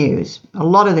was the news. A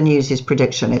lot of the news is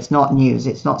prediction. It's not news.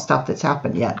 It's not stuff that's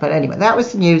happened yet. But anyway, that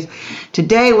was the news.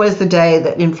 Today was the day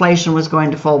that inflation was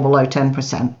going to fall below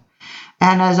 10%.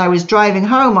 And as I was driving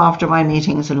home after my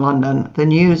meetings in London, the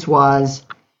news was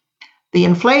the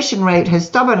inflation rate has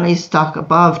stubbornly stuck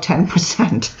above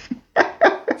 10%.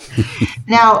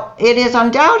 Now, it is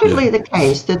undoubtedly the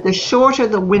case that the shorter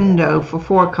the window for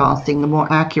forecasting, the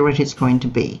more accurate it's going to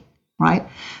be, right?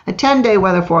 A 10-day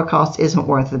weather forecast isn't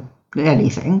worth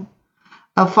anything.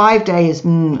 A 5-day is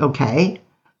okay.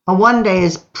 A 1-day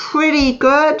is pretty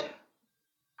good.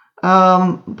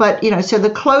 But, so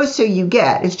the closer you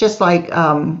get, it's just like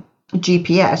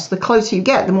GPS. The closer you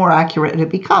get, the more accurate it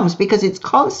becomes, because it's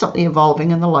constantly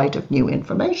evolving in the light of new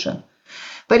information.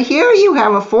 But here you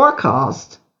have a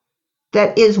forecast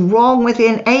that is wrong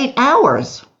within 8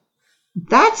 hours.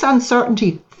 That's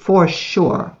uncertainty for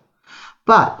sure.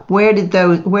 But where did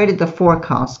the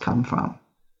forecast come from?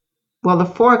 Well, the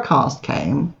forecast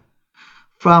came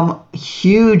from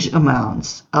huge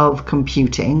amounts of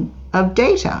computing of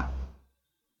data.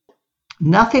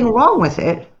 Nothing wrong with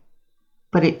it,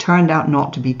 but it turned out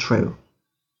not to be true.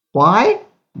 Why?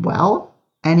 Well,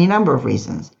 any number of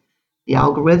reasons. The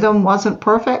algorithm wasn't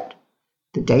perfect.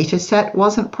 The data set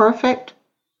wasn't perfect.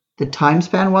 The time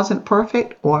span wasn't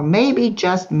perfect. Or maybe,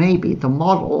 just maybe, the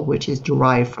model, which is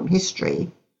derived from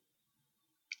history,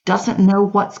 doesn't know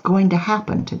what's going to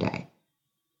happen today.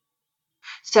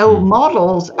 So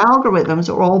models, algorithms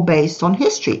are all based on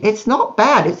history. It's not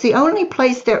bad. It's the only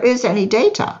place there is any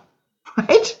data,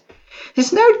 right?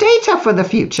 There's no data for the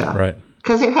future, right?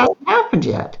 Because it hasn't happened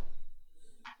yet.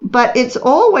 But it's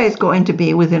always going to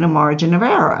be within a margin of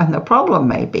error. And the problem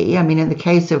may be, in the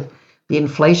case of the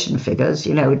inflation figures,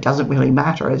 it doesn't really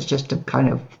matter. It's just a kind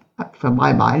of, from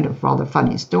my mind, a rather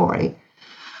funny story.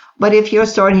 But if you're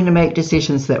starting to make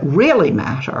decisions that really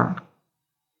matter,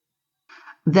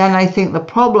 then I think the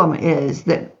problem is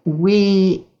that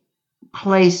we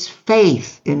place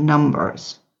faith in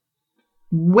numbers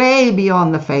way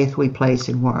beyond the faith we place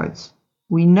in words.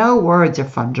 We know words are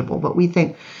fungible, but we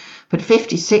think, but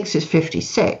 56 is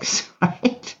 56,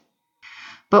 right?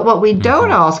 But what we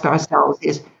don't ask ourselves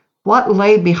is, what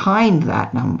lay behind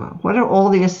that number? What are all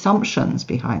the assumptions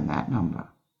behind that number?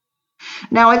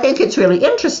 Now, I think it's really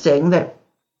interesting that,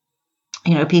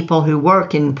 people who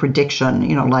work in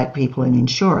prediction, like people in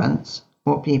insurance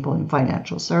or people in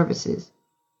financial services,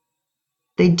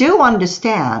 they do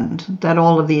understand that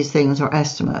all of these things are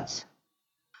estimates,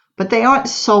 but they aren't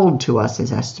sold to us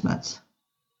as estimates.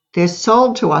 They're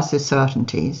sold to us as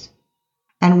certainties,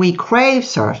 and we crave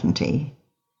certainty,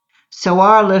 so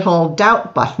our little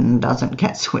doubt button doesn't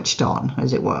get switched on,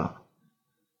 as it were.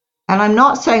 And I'm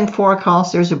not saying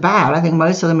forecasters are bad. I think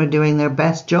most of them are doing their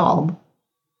best job.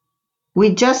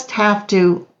 We just have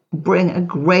to bring a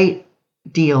great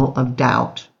deal of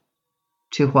doubt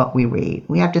to what we read.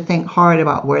 We have to think hard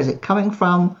about, where is it coming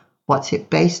from? What's it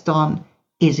based on?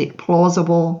 Is it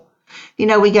plausible?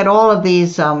 We get all of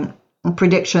these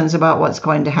predictions about what's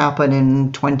going to happen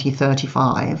in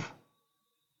 2035.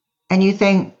 And you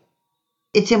think,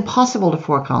 it's impossible to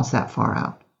forecast that far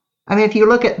out. If you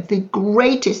look at the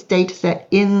greatest data set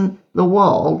in the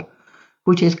world,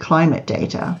 which is climate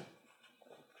data,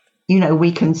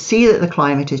 we can see that the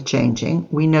climate is changing.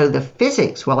 We know the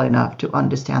physics well enough to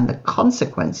understand the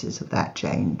consequences of that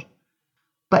change.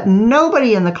 But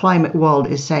nobody in the climate world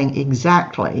is saying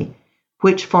exactly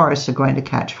which forests are going to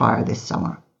catch fire this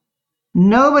summer.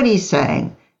 Nobody's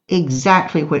saying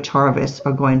exactly which harvests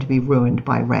are going to be ruined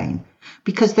by rain,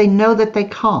 because they know that they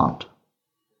can't.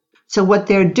 So what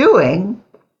they're doing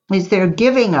is they're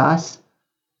giving us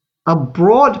a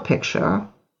broad picture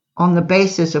on the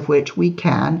basis of which we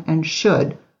can and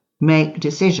should make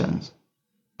decisions.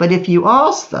 But if you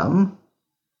ask them,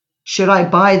 should I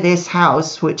buy this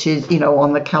house, which is,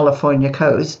 on the California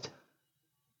coast?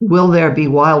 Will there be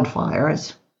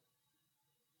wildfires?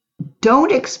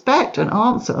 Don't expect an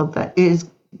answer that is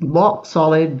rock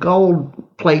solid,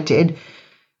 gold plated,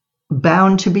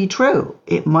 bound to be true.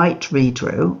 It might be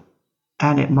true,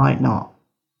 and it might not.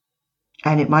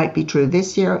 And it might be true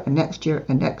this year, and next year,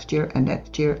 and next year, and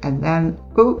next year, and then,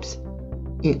 oops,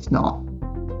 it's not.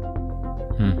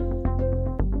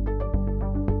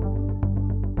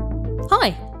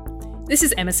 Hi, this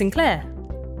is Emma Sinclair,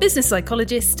 business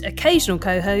psychologist, occasional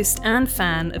co-host and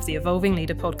fan of the Evolving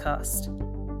Leader podcast.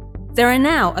 There are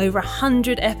now over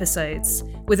 100 episodes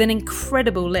with an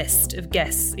incredible list of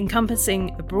guests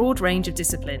encompassing a broad range of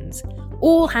disciplines,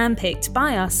 all handpicked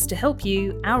by us to help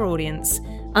you, our audience,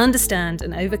 understand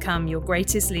and overcome your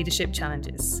greatest leadership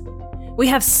challenges. We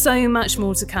have so much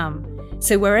more to come,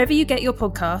 so wherever you get your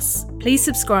podcasts, please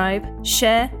subscribe,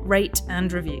 share, rate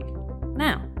and review.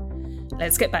 Now,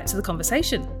 let's get back to the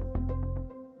conversation.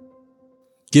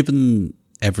 Given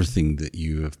everything that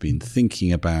you have been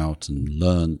thinking about and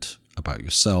learnt about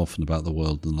yourself and about the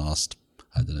world in the last,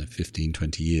 15,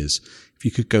 20 years, if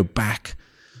you could go back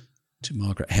to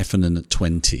Margaret Heffernan at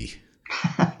 20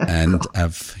 and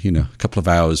have, a couple of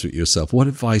hours with yourself, what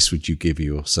advice would you give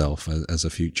yourself as a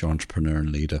future entrepreneur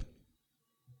and leader?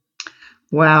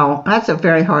 Wow, that's a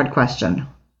very hard question.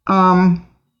 I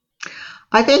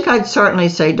think I'd certainly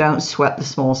say don't sweat the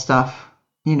small stuff.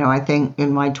 I think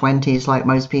in my 20s, like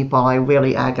most people, I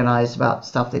really agonized about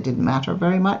stuff that didn't matter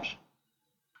very much.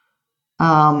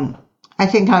 I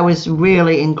think I was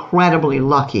really incredibly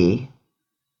lucky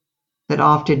that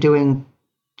after doing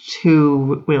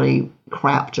 2 really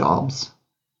crap jobs,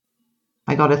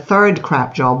 I got a 3rd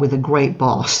crap job with a great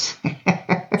boss.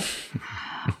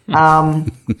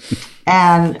 And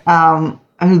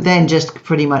who then just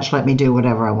pretty much let me do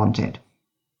whatever I wanted.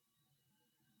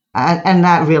 And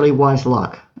that really was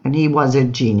luck. And he was a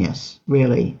genius,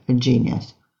 really a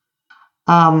genius.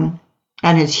 And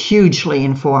has hugely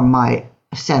informed my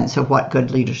sense of what good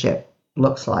leadership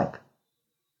looks like.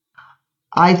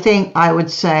 I think I would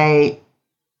say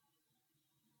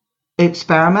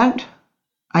experiment.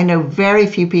 I know very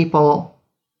few people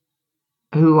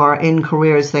who are in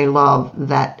careers they love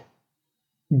that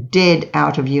did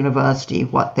out of university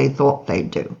what they thought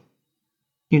they'd do.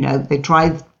 They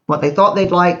tried what they thought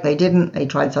they'd like, they didn't, they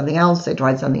tried something else,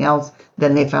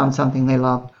 then they found something they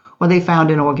loved, or they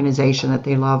found an organization that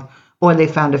they loved, or they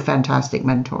found a fantastic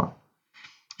mentor.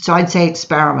 So I'd say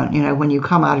experiment. When you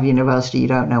come out of university, you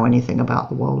don't know anything about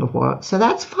the world of work, so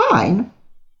that's fine.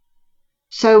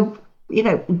 So,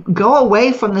 go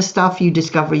away from the stuff you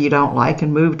discover you don't like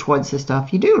and move towards the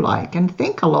stuff you do like, and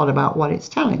think a lot about what it's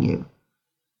telling you.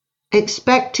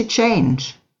 Expect to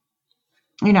change.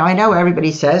 I know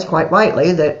everybody says quite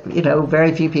rightly that,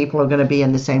 very few people are going to be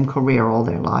in the same career all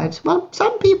their lives. Well,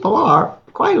 some people are,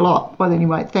 quite a lot more than you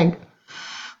might think.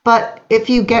 But if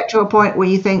you get to a point where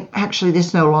you think, actually,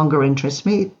 this no longer interests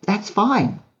me, that's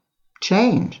fine.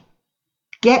 Change.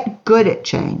 Get good at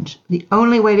change. The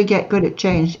only way to get good at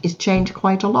change is change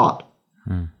quite a lot.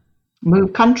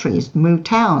 Move countries, move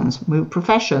towns, move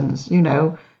professions,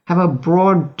 have a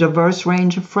broad, diverse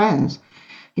range of friends.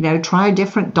 Try a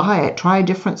different diet, try a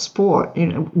different sport.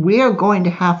 We are going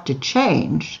to have to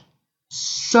change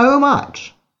so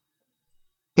much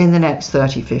in the next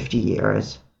 30, 50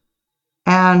 years.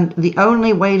 And the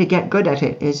only way to get good at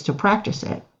it is to practice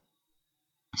it.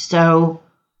 So,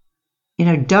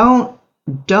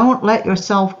 don't let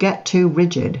yourself get too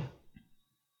rigid.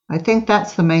 I think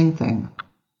that's the main thing.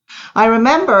 I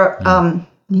remember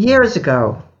years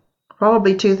ago,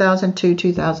 probably 2002,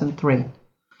 2003,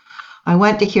 I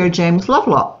went to hear James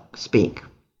Lovelock speak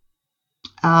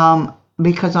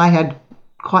because I had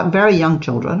very young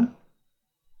children,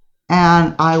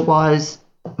 and I was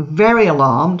very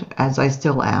alarmed, as I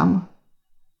still am,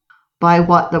 by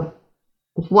what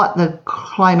the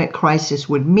climate crisis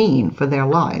would mean for their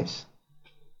lives.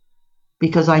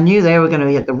 Because I knew they were going to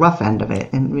be at the rough end of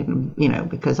it, and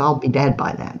because I'll be dead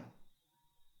by then.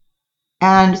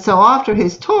 And so after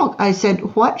his talk, I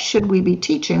said, what should we be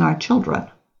teaching our children?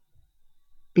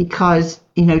 Because,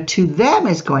 to them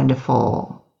is going to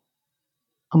fall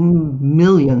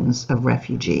millions of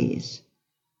refugees.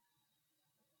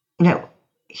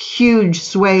 Huge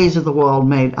swathes of the world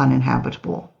made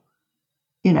uninhabitable.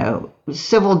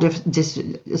 Civil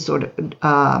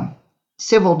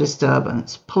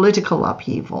disturbance, political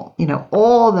upheaval,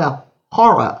 all the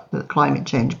horror that climate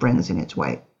change brings in its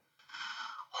wake.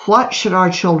 What should our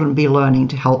children be learning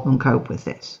to help them cope with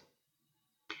this?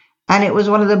 And it was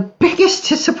one of the biggest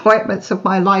disappointments of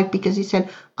my life because he said,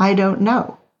 I don't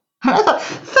know. And I thought,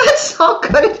 that's not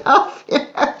good enough.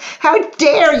 How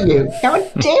dare you? How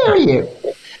dare you?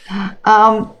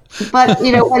 But,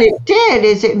 what it did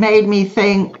is it made me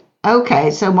think, okay,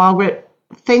 so Margaret,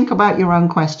 think about your own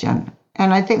question.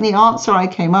 And I think the answer I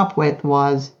came up with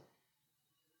was,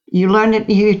 your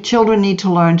children need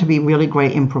to learn to be really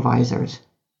great improvisers,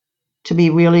 to be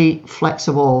really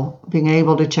flexible, being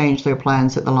able to change their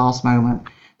plans at the last moment.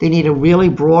 They need a really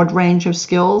broad range of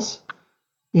skills,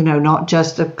 not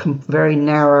just a very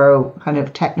narrow kind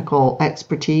of technical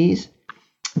expertise.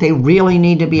 They really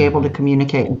need to be able to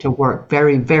communicate and to work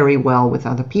very, very well with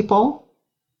other people.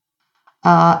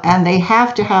 And they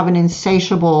have to have an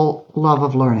insatiable love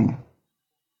of learning,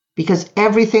 because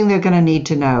everything they're going to need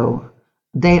to know,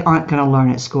 they aren't going to learn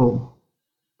at school.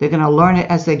 They're going to learn it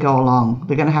as they go along.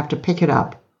 They're going to have to pick it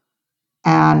up.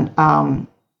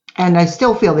 And I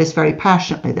still feel this very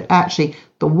passionately, that actually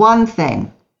the one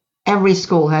thing every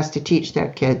school has to teach their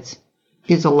kids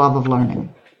is a love of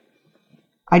learning.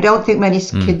 I don't think many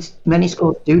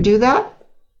schools do that.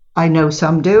 I know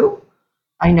some do.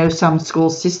 I know some school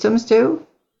systems do.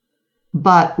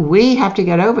 But we have to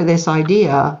get over this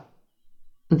idea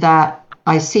that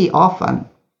I see often,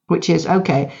 which is,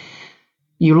 okay,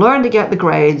 you learn to get the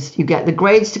grades, you get the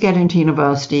grades to get into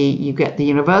university, you get the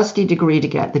university degree to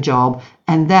get the job,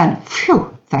 and then,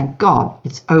 phew, thank God,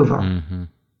 it's over. Mm-hmm.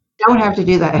 Don't have to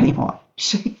do that anymore.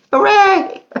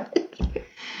 Hooray!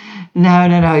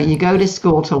 No. You go to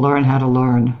school to learn how to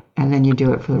learn, and then you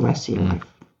do it for the rest of your life.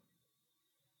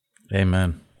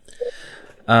 Amen.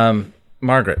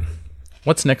 Margaret,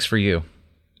 what's next for you?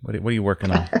 What are you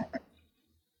working on?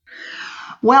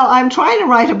 Well, I'm trying to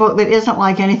write a book that isn't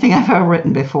like anything I've ever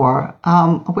written before,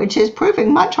 which is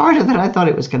proving much harder than I thought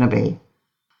it was going to be.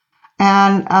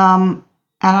 And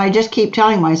I just keep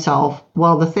telling myself,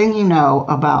 well, the thing you know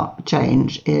about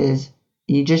change is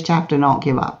you just have to not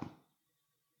give up.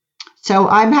 So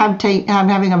I'm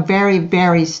having a very,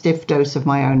 very stiff dose of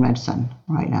my own medicine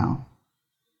right now.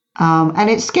 And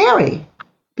it's scary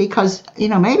because,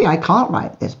 maybe I can't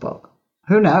write this book.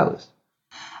 Who knows?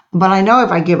 But I know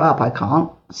if I give up, I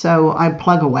can't. So I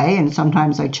plug away, and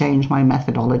sometimes I change my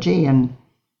methodology, and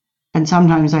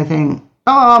sometimes I think,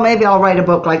 oh, maybe I'll write a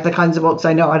book like the kinds of books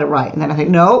I know how to write. And then I think,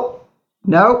 no,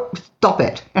 stop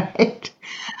it. Right?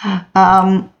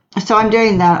 So I'm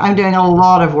doing that. I'm doing a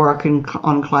lot of work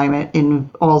on climate in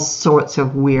all sorts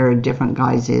of weird different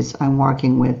guises. I'm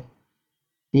working with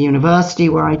the university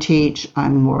where I teach.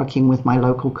 I'm working with my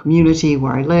local community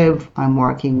where I live. I'm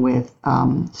working with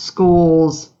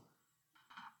schools.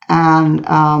 And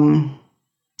I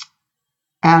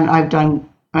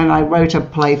wrote a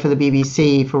play for the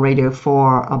BBC for Radio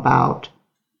 4 about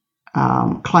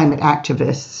climate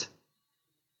activists.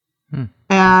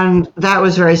 And that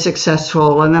was very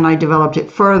successful. And then I developed it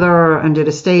further and did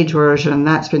a stage version, and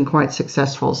that's been quite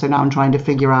successful. So now I'm trying to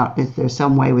figure out if there's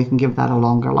some way we can give that a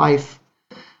longer life.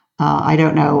 I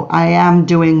don't know. I am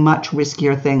doing much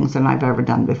riskier things than I've ever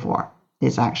done before,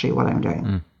 is actually what I'm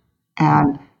doing.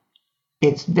 And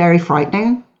it's very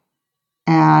frightening.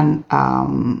 And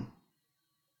I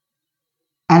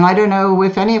don't know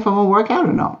if any of them will work out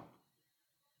or not.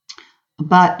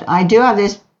 But I do have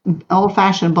this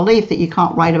old-fashioned belief that you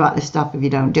can't write about this stuff if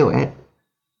you don't do it.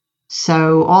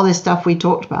 So all this stuff we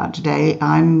talked about today,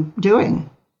 I'm doing.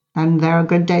 And there are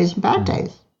good days and bad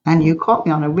days. And you caught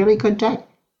me on a really good day.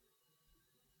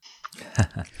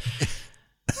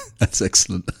 That's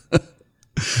excellent.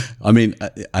 I mean,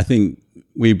 I think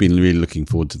we've been really looking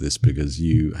forward to this because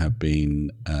you have been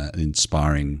an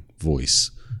inspiring voice.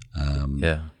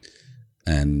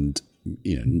 And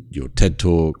your TED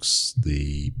Talks,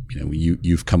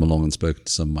 you've come along and spoken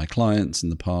to some of my clients in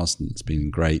the past, and it's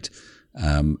been great.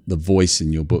 The voice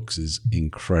in your books is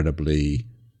incredibly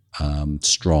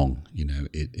strong.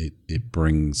 It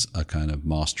brings a kind of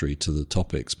mastery to the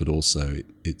topics, but also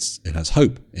it has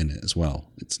hope in it as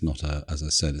well. It's not as I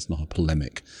said, it's not a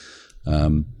polemic.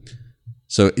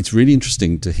 So it's really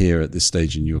interesting to hear at this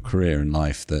stage in your career and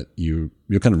life that you're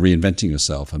kind of reinventing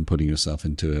yourself and putting yourself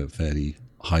into a fairly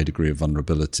high degree of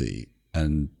vulnerability,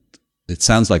 and it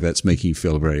sounds like that's making you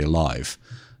feel very alive.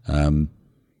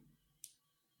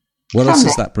 What else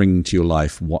does that bring to your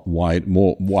life?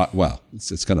 Well,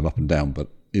 it's kind of up and down, but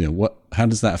how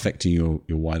does that affect your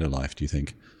wider life, do you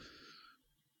think?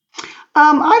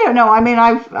 I don't know. I mean,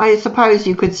 I suppose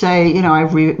you could say,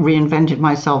 I've reinvented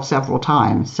myself several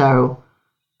times. So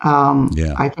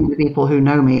I think the people who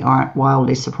know me aren't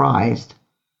wildly surprised.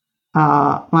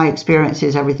 My experience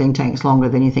is everything takes longer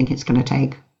than you think it's going to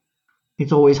take.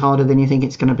 It's always harder than you think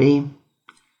it's going to be.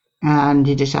 And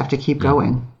you just have to keep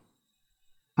going.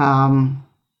 So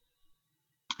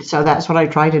that's what I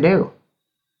try to do.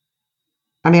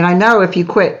 I mean, I know if you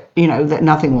quit, that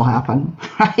nothing will happen,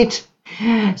 right?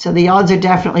 So the odds are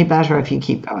definitely better if you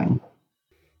keep going.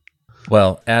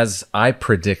 Well, as I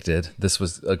predicted, this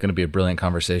was going to be a brilliant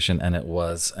conversation, and it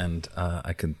was. And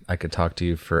I could talk to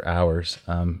you for hours.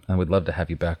 I would love to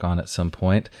have you back on at some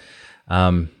point.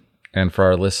 And for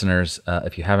our listeners,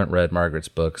 if you haven't read Margaret's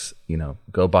books,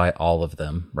 go buy all of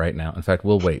them right now. In fact,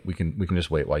 we'll wait. We can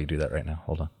just wait while you do that right now.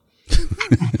 Hold on.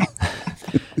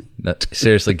 No,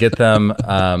 seriously, get them.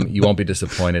 You won't be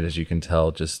disappointed, as you can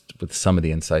tell, just with some of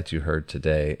the insights you heard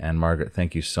today. And Margaret,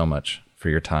 thank you so much for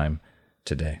your time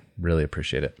today. Really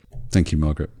appreciate it. Thank you,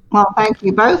 Margaret. Well, thank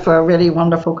you both for a really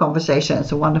wonderful conversation.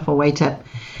 It's a wonderful way to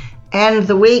end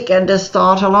the week and to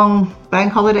start a long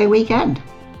bank holiday weekend.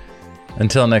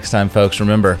 Until next time, folks,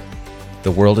 remember,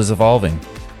 the world is evolving.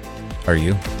 Are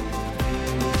you?